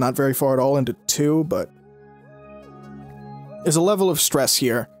 like, not very far at all into 2, but there's a level of stress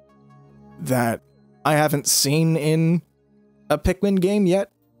here that I haven't seen in a Pikmin game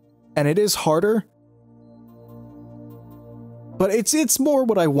yet, and it is harder. But it's more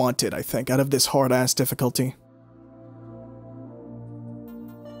what I wanted, I think, out of this hard-ass difficulty.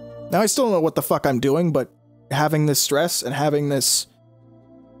 Now, I still don't know what the fuck I'm doing, but having this stress and having this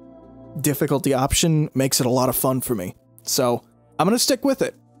difficulty option makes it a lot of fun for me. So, I'm gonna stick with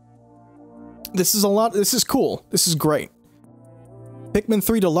it. This is cool. This is great. Pikmin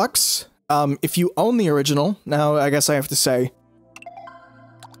 3 Deluxe, if you own the original, now I guess I have to say,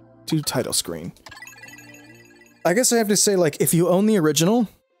 to title screen. I guess I have to say, like, if you own the original,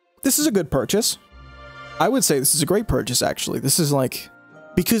 this is a good purchase. I would say this is a great purchase, actually. This is like,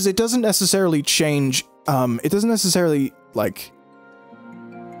 because it doesn't necessarily change, it doesn't necessarily, like,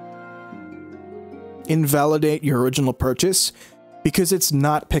 invalidate your original purchase, because it's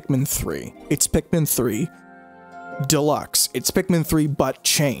not Pikmin 3. It's Pikmin 3 Deluxe. It's Pikmin 3 but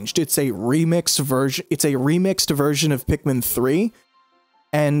changed. It's a remixed version. It's a remixed version of Pikmin 3.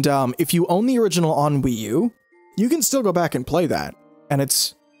 And if you own the original on Wii U, you can still go back and play that. And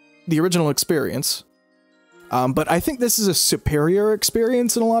it's the original experience. But I think this is a superior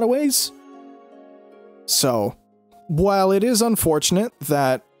experience in a lot of ways. So, while it is unfortunate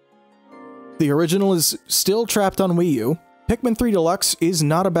that the original is still trapped on Wii U, Pikmin 3 Deluxe is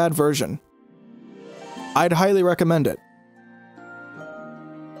not a bad version. I'd highly recommend it.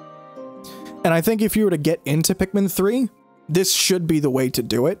 And I think if you were to get into Pikmin 3, this should be the way to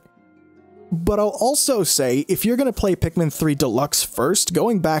do it. But I'll also say, if you're going to play Pikmin 3 Deluxe first,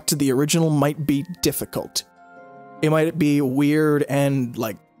 going back to the original might be difficult. It might be weird and,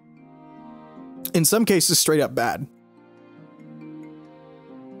 like, in some cases, straight up bad.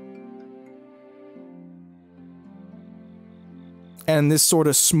 And this sort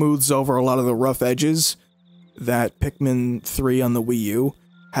of smooths over a lot of the rough edges that Pikmin 3 on the Wii U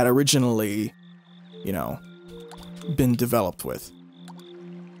had originally, you know, been developed with.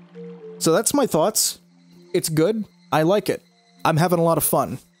 So that's my thoughts. It's good. I like it. I'm having a lot of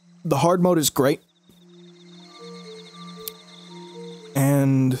fun. The hard mode is great.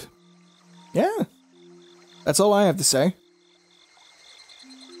 And yeah, that's all I have to say.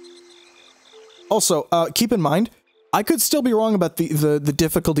 Also, keep in mind, I could still be wrong about the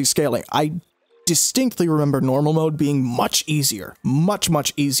difficulty scaling. I distinctly remember normal mode being much easier.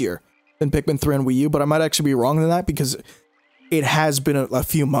 Much easier than Pikmin 3 on Wii U, but I might actually be wrong than that because it has been a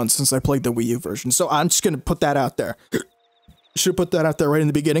few months since I played the Wii U version. So I'm just going to put that out there. Should put that out there right in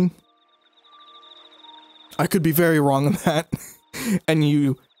the beginning. I could be very wrong on that. And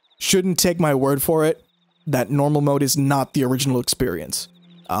you shouldn't take my word for it that normal mode is not the original experience.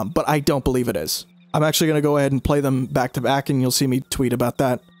 But I don't believe it is. I'm actually going to go ahead and play them back to back, and you'll see me tweet about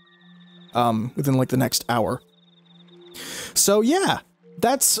that within like the next hour. So yeah,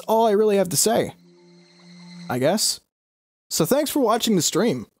 that's all I really have to say, I guess. So thanks for watching the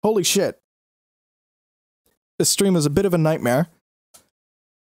stream. Holy shit. This stream is a bit of a nightmare.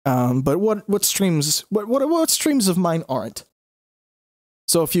 But what streams of mine aren't?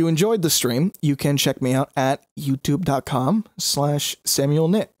 So if you enjoyed the stream, you can check me out at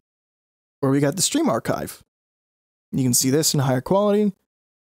youtube.com/SamuelKnytt, where we got the stream archive. You can see this in higher quality. You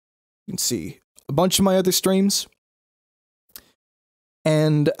can see a bunch of my other streams.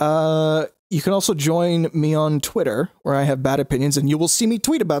 And you can also join me on Twitter, where I have bad opinions, and you will see me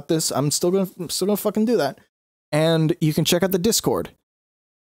tweet about this. I'm still gonna fucking do that. And you can check out the Discord.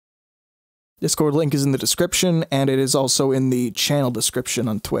 Discord link is in the description, and it is also in the channel description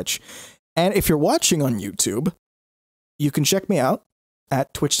on Twitch. And if you're watching on YouTube, you can check me out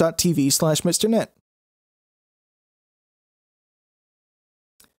at twitch.tv/MrKnytt,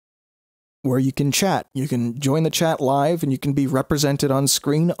 where you can chat. You can join the chat live, and you can be represented on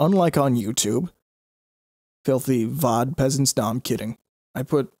screen, unlike on YouTube. Filthy VOD peasants. No, I'm kidding. I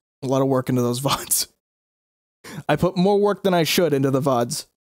put a lot of work into those VODs. I put more work than I should into the VODs.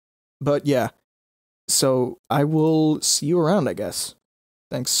 But yeah. So I will see you around, I guess.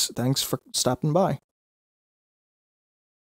 Thanks for stopping by.